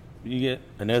you get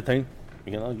another thing,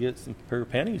 get some pair of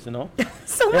panties,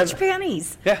 So much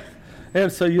panties. Yeah,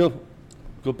 and so you'll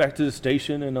go back to the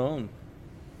station, and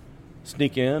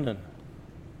sneak in and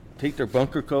take their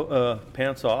bunker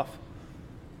pants off,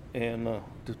 and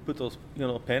just put those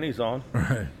panties on,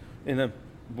 Right. and then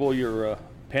roll your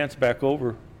pants back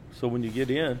over, so when you get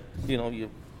in, you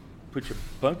put your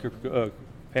bunker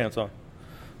pants on.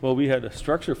 Well, we had a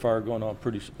structure fire going on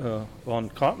on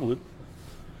Cottonwood,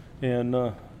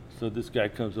 and so this guy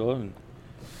comes over and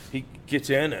he gets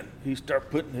in and he starts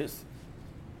putting his,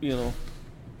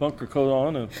 bunker coat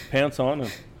on and pants on,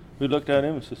 and we looked at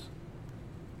him and says,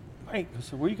 "Mike," I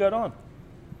said, "what you got on?"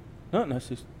 "Nothing." I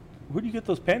says, "Where do you get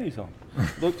those panties on?"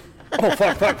 Looked, "Oh,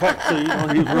 fuck. So,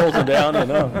 he rolls them down,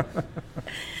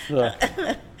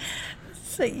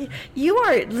 So you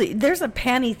are, there's a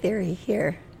panty theory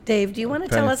here. Dave, do you want to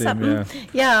tell Panty us theme, something?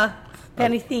 Yeah.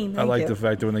 Panty theme. I like the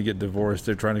fact that when they get divorced,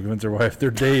 they're trying to convince their wife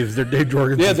they're Dave's. They're Dave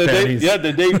Jorgensen's panties.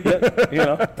 the Dave, They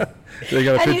got a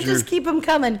And picture. you just keep them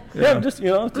coming. just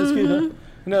keep it.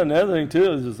 Another thing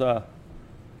too is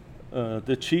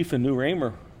the chief in New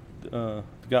Raymer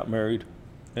got married,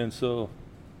 and so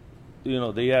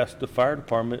they asked the fire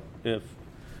department if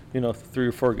 3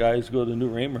 or 4 guys go to New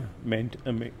Raymer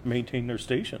maintain their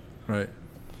station. Right.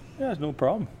 Yeah, it's no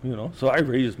problem. So I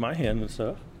raised my hand and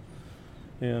stuff,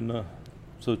 and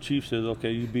so chief says,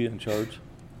 "Okay, you be in charge."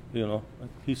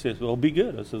 He says, "Well, be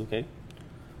good." I said, "Okay."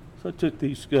 So I took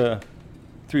these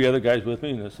 3 other guys with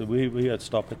me, and I said, we had to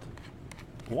stop at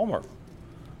the Walmart.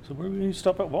 So where do we need to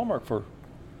stop at Walmart for?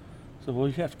 So, well,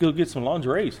 you have to go get some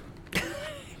lingerie.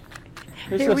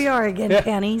 Here we are again,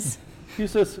 panties. He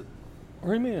says, "What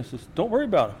do you mean?" I says, "Don't worry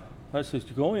about it." I says,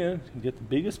 "You go in and get the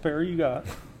biggest pair you got,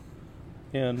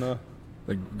 and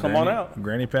Like come on out."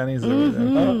 Granny panties.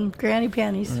 Granny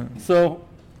panties. So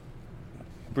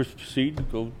proceed to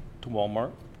go to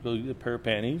Walmart, go get a pair of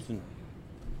panties, and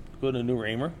go to New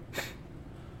Raymer.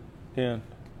 And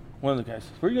one of the guys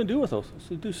says, "What are you going to do with those?" I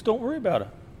said, "Just don't worry about it."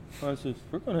 I said,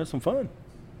 "We're going to have some fun."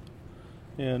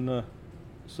 And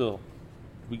so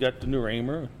we got to New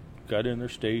Raymer, got in their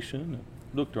station, and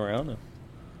looked around, and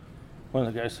one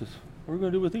of the guys says, "What are we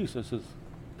going to do with these?" I says,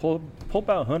 pull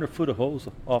about 100 foot of hose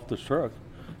off this truck,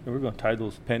 and we're going to tie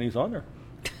those pennies on there."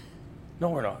 "No,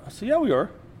 we're not." I said, "Yeah, we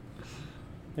are."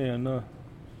 And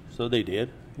so they did,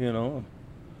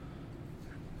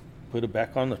 put it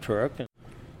back on the truck. And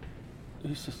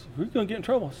he says, "We're going to get in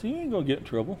trouble." I said, "You ain't going to get in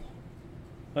trouble."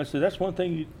 I said, "That's one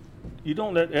thing you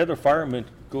don't let other firemen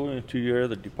go into your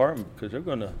other department, because they're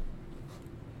going to,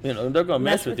 they're going to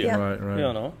mess with you.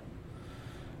 Right.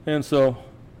 And so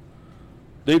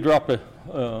they dropped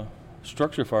a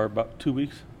structure fire about 2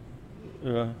 weeks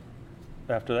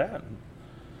after that.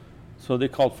 So they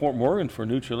called Fort Morgan for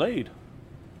mutual aid.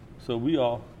 So we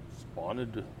all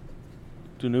responded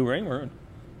to New Raymer,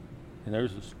 and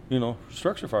there's this,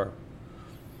 structure fire.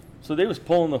 So they was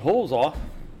pulling the holes off,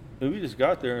 and we just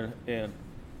got there, and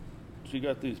she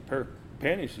got these pair of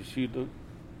panties. She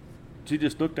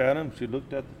just looked at them. She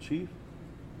looked at the chief.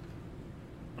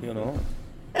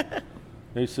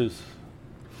 He says,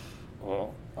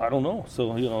 Well, I don't know.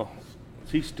 So,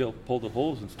 he still pulled the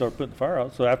hose and started putting the fire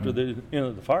out. So after the end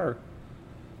of the fire,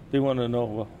 they wanted to know,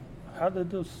 well, how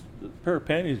did this pair of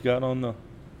panties got on the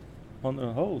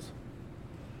hose?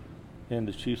 And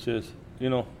the chief says, we're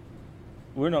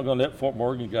not going to let Fort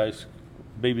Morgan guys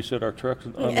babysit our trucks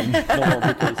no more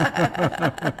because.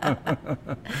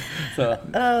 So.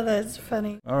 Oh, that's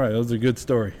funny. All right, that was a good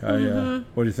story.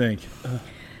 What do you think?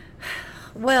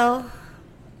 Well,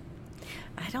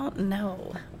 I don't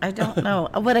know.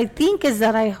 What I think is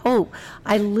that I hope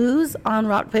I lose on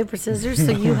rock, paper, scissors,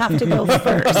 so you have to go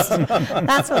first.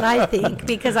 That's what I think,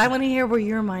 because I want to hear where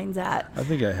your mind's at. I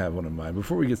think I have one in mind.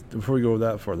 Before we go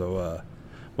that far, though,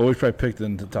 we probably picked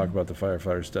him to talk about the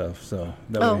firefighter stuff, so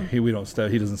that way he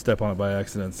doesn't step on it by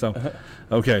accident. So,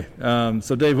 okay.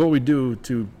 So Dave, what we do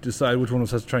to decide which one of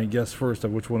us has to try and guess first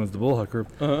of which one is the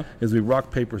bullhucker is we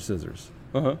rock, paper, scissors.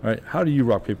 All right. How do you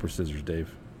rock, paper, scissors,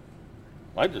 Dave?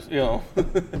 I just,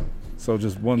 So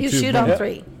just one, You two. shoot on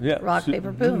 3. Yeah. Rock,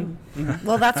 paper, boom.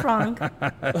 Well, that's wrong.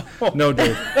 No,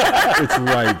 Dave. It's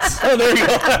right. Oh, there you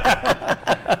go.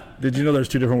 Did you know there's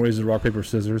 2 different ways to rock, paper,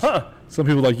 scissors? Some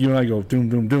people like you and I go doom,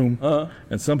 doom, doom.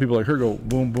 And some people like her go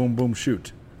boom, boom, boom,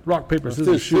 shoot. Rock, paper,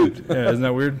 scissors, shoot. Yeah, isn't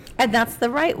that weird? And that's the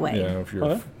right way. Yeah, if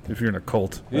you're in a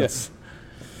cult. Yes.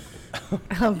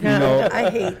 Oh, God. I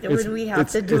hate it when we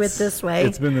have to do it this way.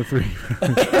 It's been the 3.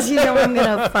 Because I'm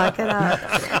going to fuck it up.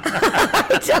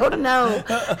 I don't know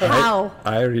how.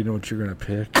 I already know what you're going to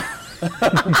pick.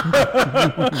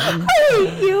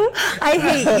 I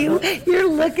hate you. Your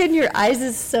look in your eyes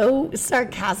is so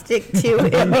sarcastic, too.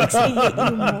 It makes me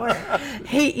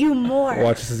hate you more.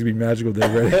 Watch, this is going to be magical,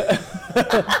 Dave. Ready?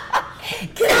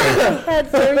 Get out of my head,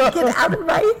 Barry. Get out of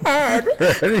my head.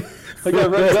 Ready? You gotta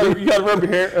rub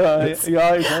your hair, your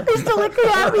eyes, huh? You're still looking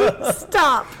at me.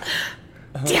 Stop.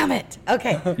 Damn it.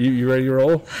 Okay. You ready to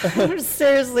roll?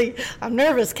 Seriously, I'm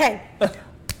nervous. Okay. What?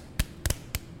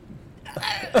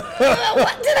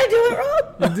 Did I do it wrong?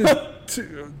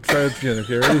 Try it again,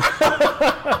 okay? Ready?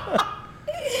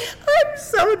 I'm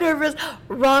so nervous.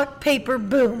 Rock, paper,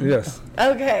 boom. Yes.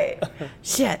 Okay.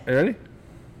 Shit. You ready?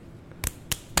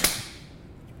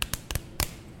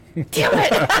 Damn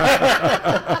it.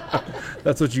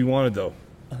 That's what you wanted, though.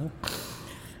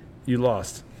 You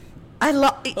lost. I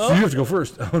lost. So you have to go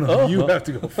first. Oh, no. You have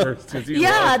to go first. 'Cause you Yeah,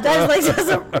 lost. that's like just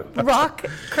a rock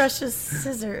crushes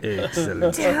scissor.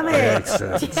 Excellent. Damn it.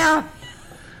 Excellent. Damn.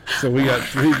 So we got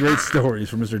 3 great stories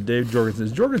from Mr. Dave Jorgensen.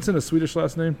 Is Jorgensen a Swedish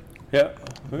last name? Yeah.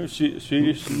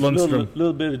 Swedish. Lundström.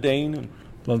 Little bit of Dane. And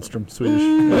Lundström, Swedish.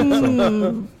 Yeah,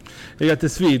 so. You got the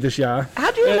Swedish, yeah.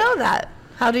 How do you know that?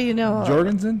 How do you know?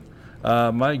 Jorgensen?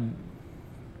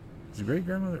 Is a great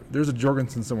grandmother? There's a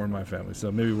Jorgensen somewhere in my family,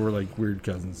 so maybe we're like weird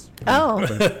cousins. Oh.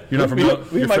 You're not from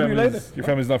we might be related. Your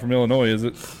family's not from Illinois, is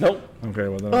it? Nope. Okay,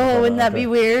 well then. Oh, wouldn't that be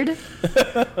weird?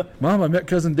 Mom, I met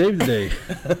cousin Dave today.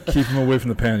 Keep him away from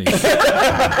the panties.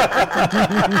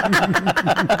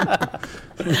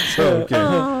 So, okay.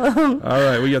 All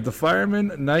right, we got the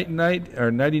fireman, nighty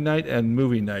night, and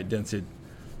movie night, Densid.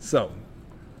 So,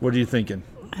 what are you thinking?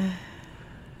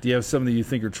 Do you have some that you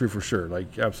think are true for sure?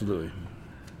 Like, absolutely.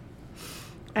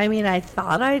 I mean, I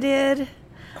thought I did,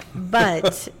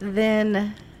 but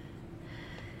then,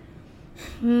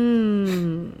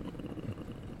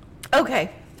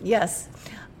 okay, yes.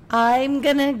 I'm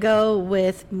going to go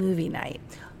with movie night,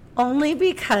 only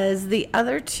because the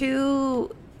other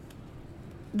 2,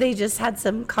 they just had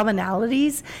some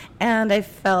commonalities, and I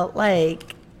felt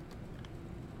like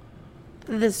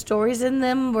the stories in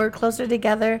them were closer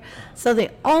together. So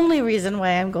the only reason why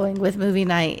I'm going with movie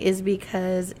night is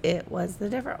because it was the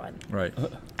different one. Right.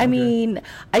 I mean,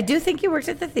 I do think you worked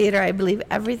at the theater. I believe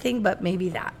everything, but maybe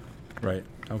that. Right.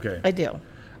 Okay. I do.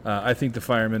 I think the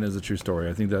fireman is a true story.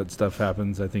 I think that stuff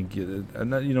happens. I think,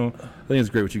 and that, I think it's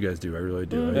great what you guys do. I really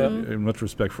do. I have much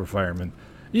respect for firemen,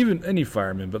 even any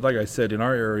firemen. But like I said, in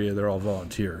our area, they're all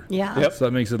volunteer. Yeah. Yep. So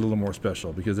that makes it a little more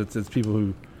special because it's people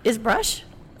who. Is Brush?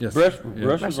 Yes. Brush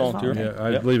Brush was is volunteer. volunteer.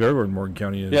 Yeah, I believe everywhere in Morgan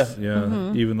County is.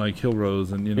 Yeah. Even like Hill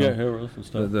Rose and Yeah, heroes and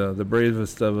stuff. the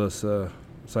bravest of us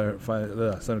signed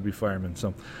to be firemen.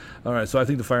 So, all right. So I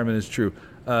think the fireman is true.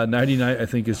 Nighty night I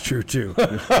think is true too,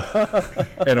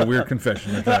 and a weird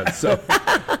confession at that. So,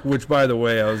 which by the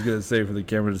way, I was going to say for the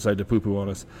camera to decide to poo-poo on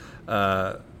us.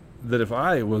 That if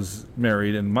I was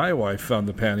married and my wife found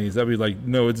the panties, I'd be like,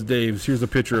 no, it's Dave's. Here's a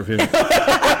picture of him.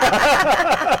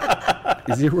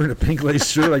 Is he wearing a pink lace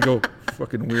shirt? I go,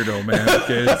 fucking weirdo, man.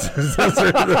 Okay, those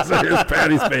are his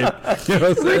panties, babe. You know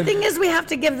what I'm The saying? thing is, we have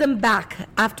to give them back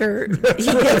after he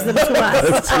gives them to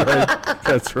us.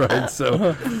 That's right.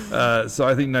 So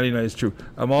I think 99 is true.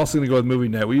 I'm also going to go with movie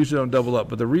night. We usually don't double up,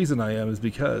 but the reason I am is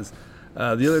because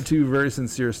The other two very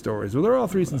sincere stories. Well, they're all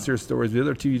three sincere stories. The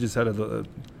other two, you just had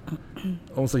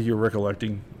almost like you were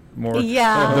recollecting more.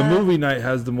 Yeah. The movie night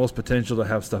has the most potential to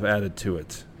have stuff added to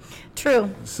it. True.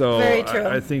 So very true.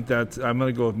 I think that I'm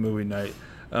going to go with movie night.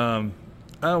 I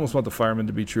almost want the fireman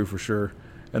to be true for sure.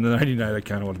 And the 90 night, I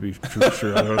kind of want to be true for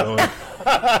sure. I don't know.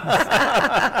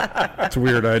 It's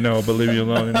weird, I know, but leave me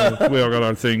alone. You know, we all got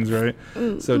our things, right?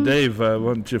 So, Dave, why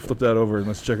don't you flip that over and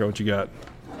let's check out what you got.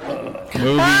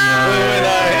 Movie night.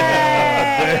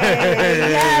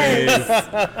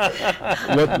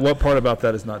 Yes. What part about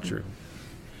that is not true?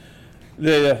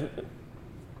 The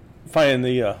finding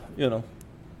the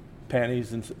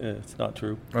panties, and it's not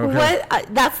true. Okay. What?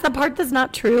 That's the part that's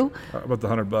not true. How about the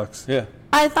 $100? Yeah.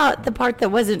 I thought the part that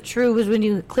wasn't true was when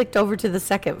you clicked over to the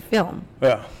second film.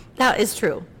 Yeah. That is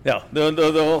true. Yeah. The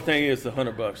whole thing is the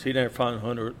 $100. He never found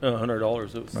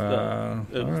 $100. It was. All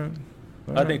right.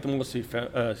 I think the most he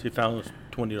found was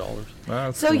 $20.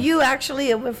 That's So cool. you actually,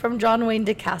 it went from John Wayne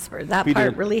to Casper. That He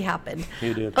part did. really happened.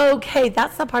 He did. Okay,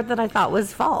 that's the part that I thought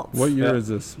was false. What year Yeah. is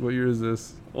this? What year is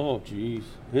this? Oh, jeez.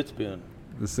 It's been.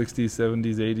 The 60s,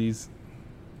 70s, 80s?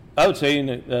 I would say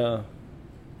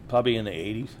probably in the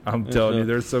 80s. I'm telling you,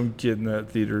 there's some kid in that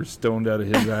theater stoned out of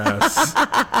his ass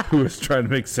who was trying to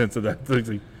make sense of that. He's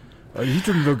like, he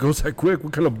didn't go that quick.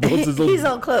 What kind of bullets is He's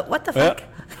all close. What the fuck?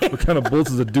 what kind of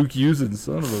bullets is a Duke using?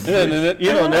 Son of a Yeah, bitch.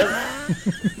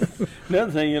 and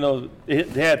another thing,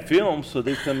 they had films, so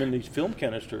they come in these film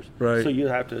canisters. Right. So you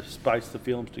have to spice the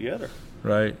films together.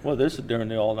 Right. Well, this is during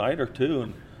the all-nighter, too,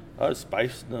 and I was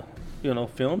spicing the,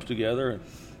 films together, and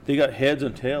they got heads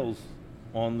and tails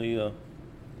on the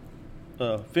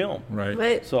film. Right.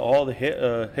 Wait. So all the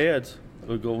heads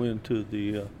would go into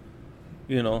the,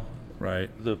 Right.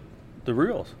 the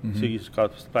reels. Mm-hmm. So you just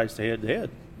got to spice the head to head.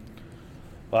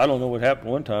 Well, I don't know what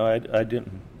happened one time. I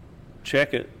didn't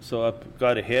check it, so I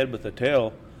got a head with a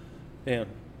tail, and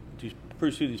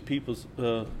pretty soon these people's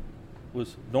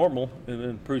was normal, and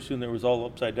then pretty soon there was all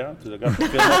upside down because I got the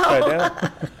film upside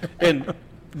down. And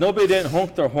nobody didn't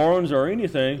honk their horns or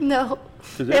anything. No.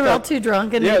 'Cause They were all thought- too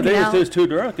drunk and Yeah, making they out. was too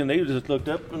drunk, and they just looked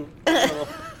up and.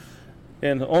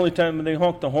 And the only time they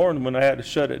honked the horn when I had to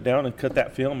shut it down and cut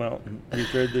that film out and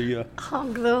repaired the.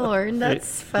 Honk the horn.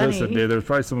 That's funny. Listen, Dave, there's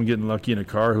probably someone getting lucky in a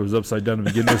car who was upside down to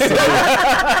begin with. So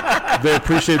they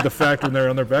appreciate the fact when they're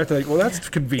on their back. They're like, well, that's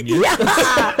convenient. Yeah.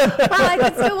 Well, I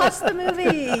can still watch the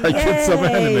movie. I get somehow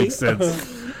it Yay. makes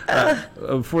sense.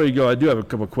 Before you go, I do have a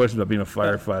couple of questions about being a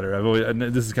firefighter. And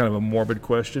this is kind of a morbid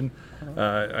question.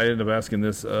 I ended up asking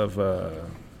this of a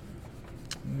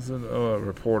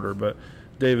reporter, but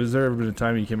Dave, has there ever been a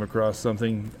time you came across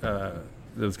something that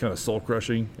was kind of soul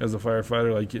crushing as a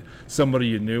firefighter, like somebody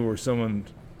you knew or someone?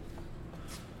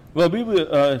 Well,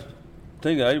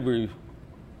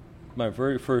 my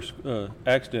very first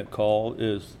accident call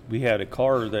is we had a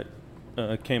car that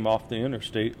came off the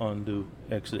interstate onto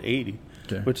exit 80,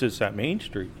 Okay. which is at Main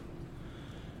Street,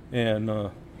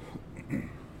 and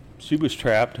she was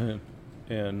trapped, and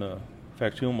in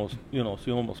fact she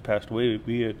almost passed away.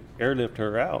 We had airlifted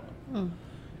her out,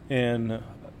 and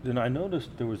then I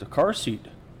noticed there was a car seat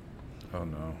Oh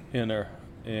no! in there,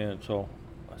 and so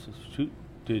I said, "Shoot,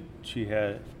 did she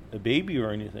have a baby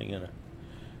or anything in it?"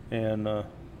 And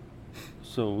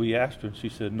so we asked her, and she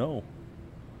said no.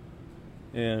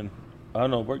 And I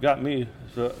don't know what got me.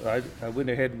 So I went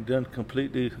ahead and done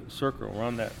completely circle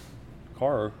around that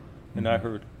car, and I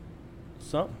heard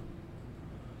something,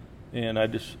 and I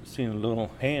just seen a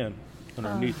little hand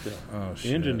underneath the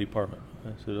engine department.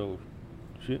 I said, "Oh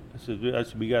shit!" I said,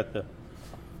 "We got the,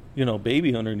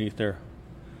 baby underneath there,"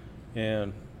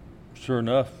 and sure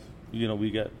enough,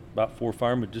 we got about 4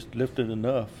 firemen just lifted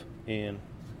enough and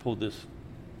pulled this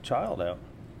child out.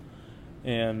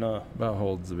 And About how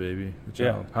old's the baby? The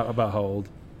Yeah. child? About how old?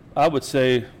 I would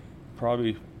say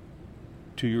probably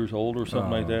 2 years old or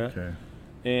something like that. Okay.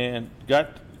 And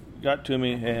got to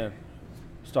me and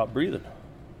stopped breathing.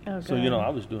 Oh, So God. I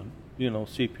was doing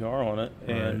CPR on it,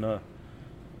 and Right.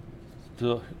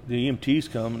 the EMTs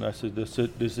come, and I said, "Does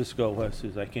this go?" I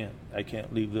says, "I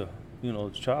can't leave the the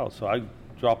child." So I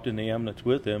dropped in the ambulance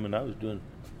with him, and I was doing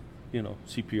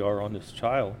CPR on this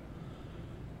child,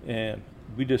 and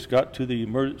we just got to the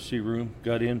emergency room,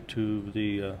 got into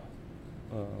the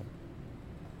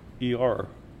ER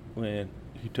when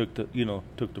he took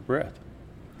the breath.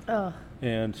 Oh.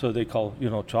 And so they call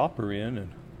chopper in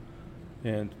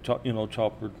and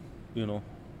choppered the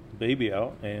baby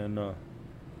out, and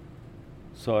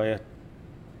so I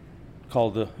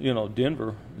called the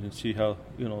Denver and see how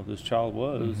this child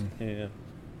was, and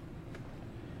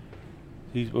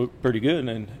he's pretty good,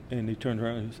 and he turned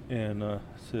around and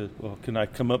said, "Well, can I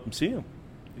come up and see him?"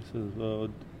 He says, well,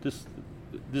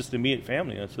 this immediate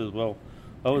family. I says, well,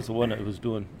 I was the one that was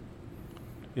doing,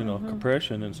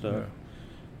 compression and stuff.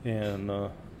 Yeah.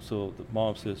 And so the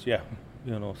mom says, yeah,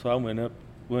 so I went up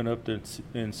there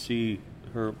and see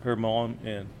her mom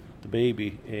and the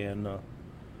baby, and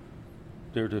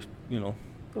they're just,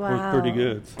 wow. pretty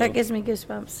good. So. That gives me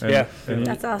goosebumps. And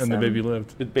that's awesome. And the baby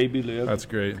lived. The baby lived. That's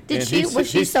great. Was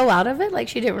she so out of it? Like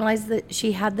she didn't realize that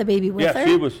she had the baby with her?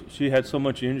 Yeah, she had so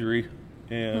much injury,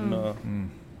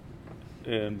 and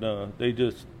they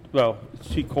just,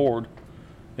 she cored,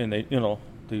 and they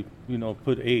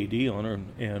put AED on her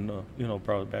and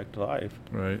brought her back to life.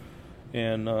 Right.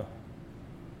 And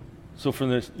so from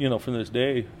this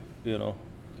day,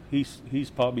 he's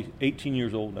probably 18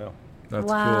 years old now. That's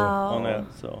wow. cool. On that.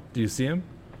 So do you see him?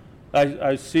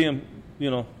 I see him,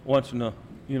 once in a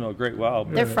great while.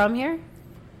 They're from here?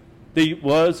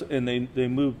 And they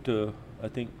moved to, I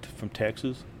think, from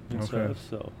Texas and stuff.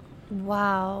 So.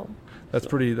 Wow. That's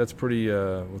pretty. What's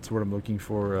the word I'm looking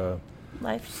for?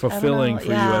 Life fulfilling for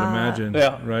you, I'd imagine.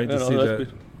 Yeah. Right. To see that.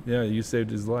 Yeah, you saved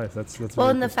his life. That's. Well,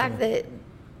 and the fact that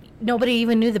nobody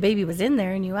even knew the baby was in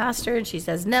there, and you asked her, and she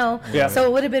says no. Yeah. So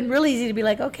it would have been really easy to be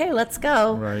like, okay, let's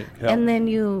go. Right. Yeah. And then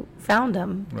you found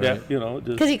him. Right. Yeah.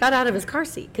 Because he got out of his car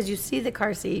seat. Because you see the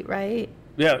car seat, right?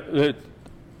 Yeah.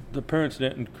 The parents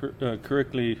didn't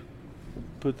correctly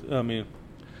put the.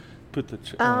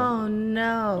 Oh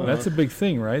no. That's a big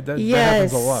thing, right? That yes.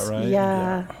 happens a lot, right?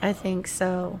 Yeah, I think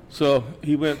so. So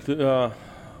he went through,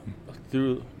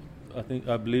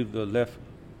 I believe the left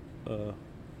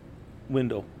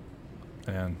window.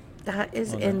 And that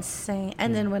is insane.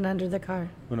 And then went under the car.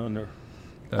 Went under.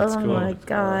 That's cool. My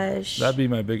gosh. That'd be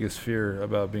my biggest fear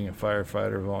about being a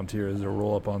firefighter or volunteer, is to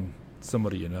roll up on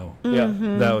somebody you know.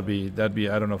 Mm-hmm. Yeah. That'd be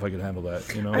I don't know if I could handle that,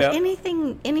 Yeah.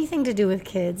 Anything to do with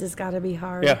kids has got to be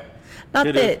hard. Yeah.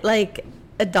 Not that like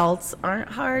adults aren't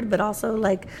hard, but also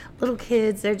like little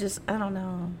kids, they're just, I don't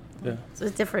know. Yeah. So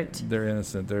it's different. They're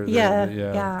innocent. They're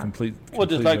complete. Well,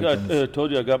 just like I victims.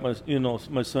 told you, I got my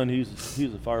son. He's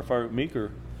a firefighter at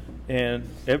Meeker, and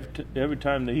every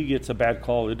time that he gets a bad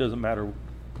call, it doesn't matter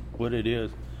what it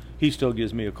is, he still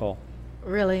gives me a call.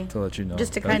 Really? To let you know.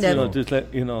 Just to That's kind of. cool. Just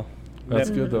let you know. That's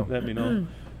good though. Let me know. And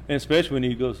especially when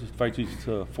he goes to fight these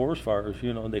forest fires,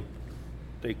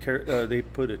 they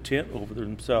put a tent over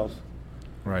themselves.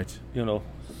 Right.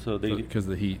 So they because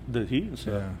the heat. The heat and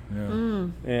stuff. Yeah.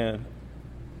 And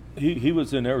he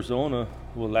was in Arizona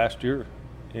last year,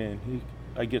 and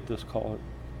I get this call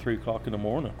at 3:00 in the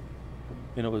morning,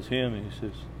 and it was him. And he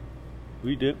says, "What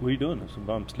are you doing?" I said,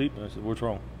 "I'm sleeping." I said, "What's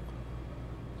wrong?"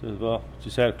 He says, "Well,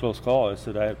 just had a close call." I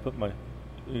said, "I had put my,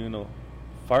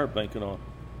 fire blanket on,"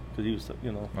 because he was,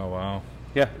 Oh wow.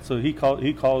 Yeah. So he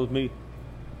calls me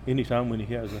anytime when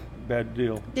he has a bad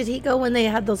deal. Did he go when they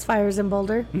had those fires in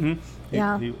Boulder? Mm-hmm.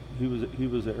 Yeah. He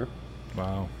was there.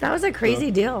 Wow. That was a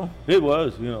crazy deal. It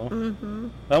was, Mm-hmm.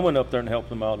 I went up there and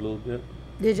helped him out a little bit.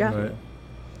 Did you? Right.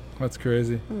 That's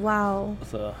crazy. Wow.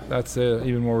 So, That's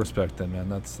even more respect then, man.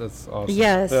 That's awesome.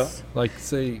 Yes. Yeah. Like,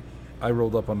 say I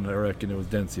rolled up on an wreck and it was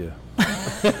Dencia.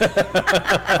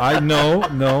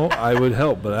 I would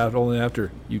help, but only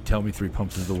after you tell me 3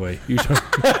 pumps is the way.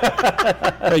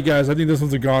 Hey guys, I think this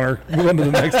one's a goner. Move on to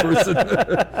the next person.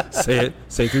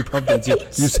 Say 3 pump Dencia.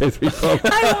 You say 3 pump.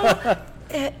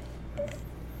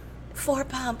 4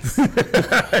 pumps.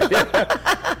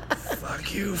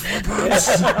 Fuck you, 4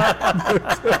 pumps.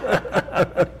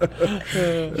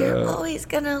 You're always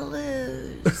gonna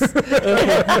lose.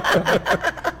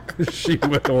 She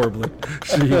went horribly.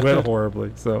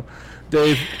 So,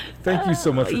 Dave, thank you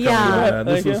so much for coming in, man.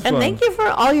 This was fun. And thank you for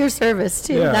all your service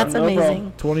too. Yeah, That's no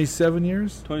amazing. problem. 27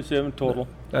 years? 27 total.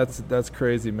 That's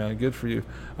crazy, man. Good for you.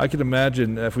 I can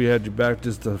imagine if we had you back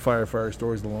just to firefighter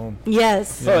stories alone.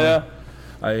 Yes. Oh yeah.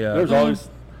 There's always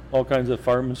all kinds of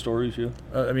fireman stories. Yeah.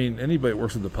 I mean, anybody that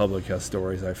works with the public has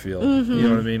stories, I feel. Mm-hmm. You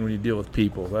know what I mean? When you deal with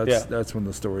people, that's when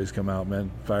the stories come out,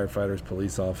 man. Firefighters,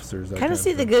 police officers. Kind of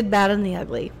see the good, bad, and the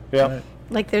ugly. Yeah. Right.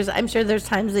 Like I'm sure there's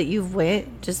times that you've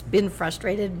just been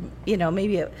frustrated.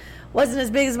 Maybe it wasn't as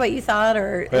big as what you thought,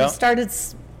 or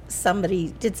it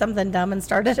somebody did something dumb and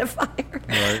started a fire.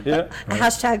 Right. Yeah.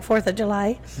 Hashtag 4th of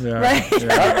July. Yeah. Right.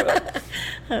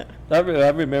 Yeah. I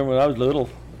remember when I was little,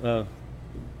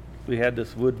 we had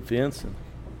this wood fence,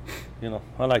 and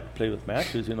I like to play with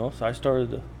matches, so I started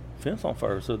the fence on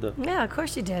fire. So Yeah, of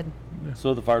course you did.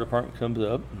 so the fire department comes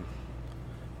up,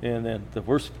 and then the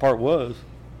worst part was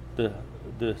the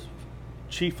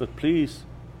chief of police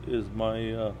is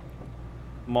my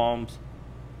mom's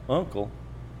uncle,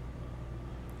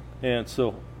 and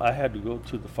so I had to go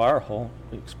to the fire hall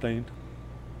and explain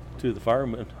to the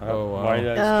firemen. Oh, wow. Why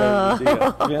I started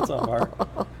the vents on fire.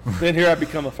 Then here I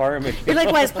become a fireman. You're like,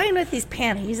 well, I was playing with these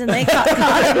panties and they got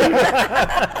caught.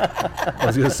 I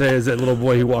was going to say, as that little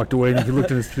boy, he walked away and he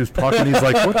looked in his pocket and he's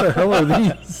like, what the hell are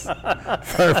these?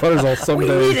 Firefighters all We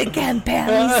someday. need again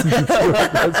panties.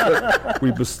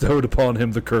 We bestowed upon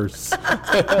him the curse.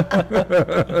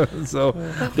 So,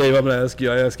 Dave, I'm going to ask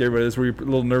you, I ask everybody this, were you a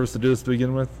little nervous to do this to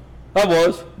begin with? I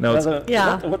was. No, it's- I thought,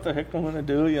 Yeah. What the heck am I going to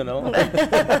do, you know?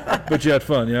 But you had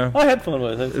fun, yeah? I had fun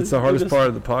with it. It's the hardest part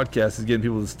of the podcast is getting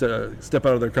people to step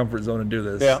out of their comfort zone and do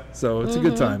this. Yeah. So it's a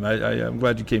good time. I'm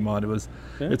glad you came on. It's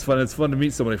fun. It's fun to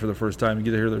meet somebody for the first time and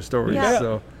get to hear their stories. Yeah.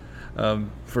 So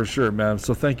for sure, man.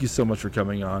 So thank you so much for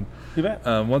coming on. You bet.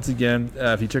 Once again,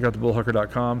 if you check out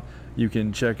thebullhucker.com, you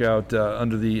can check out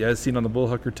under the As Seen on the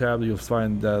Bullhucker tab, you'll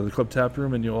find the Club Tap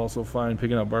Room, and you'll also find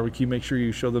Picking Out Barbecue. Make sure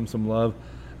you show them some love.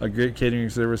 A great catering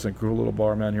service and cool little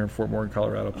bar man here in Fort Morgan,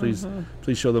 Colorado. Please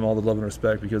show them all the love and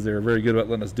respect because they are very good about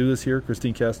letting us do this here.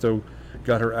 Christine Casto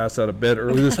got her ass out of bed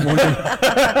early this morning.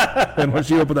 And when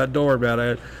she opened that door, man, I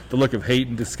had the look of hate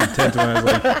and discontent. And I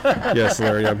was like, yes,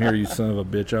 Larry, I'm here, you son of a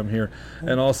bitch, I'm here.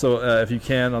 And also, if you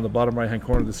can, on the bottom right-hand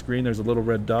corner of the screen, there's a little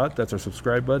red dot. That's our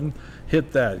subscribe button.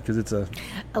 Hit that because it's a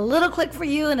little click for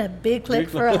you and a big click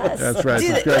for us. That's right.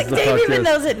 Dude, Subscribe like to the Dave even podcast.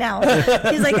 knows it now.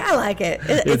 He's like, I like it.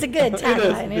 It's a good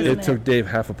tagline, isn't It took Dave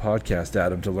half a podcast,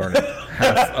 Adam, to learn it.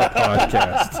 Half a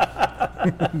podcast.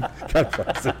 God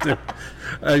bless it, dude.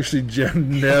 Actually,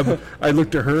 Jen Neb, I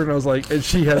looked at her and I was like, and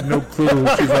she had no clue.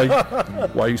 She's like,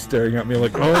 why are you staring at me? I'm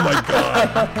like, oh my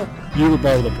God. You were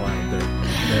part of the plan there.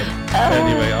 Neb.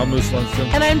 Anyway, I'm Moose Lunston.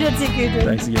 And I'm Ditsy Goodwin.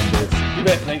 Thanks again, Dave. You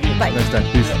bet. Thank you. Bye. Next time.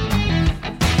 Peace.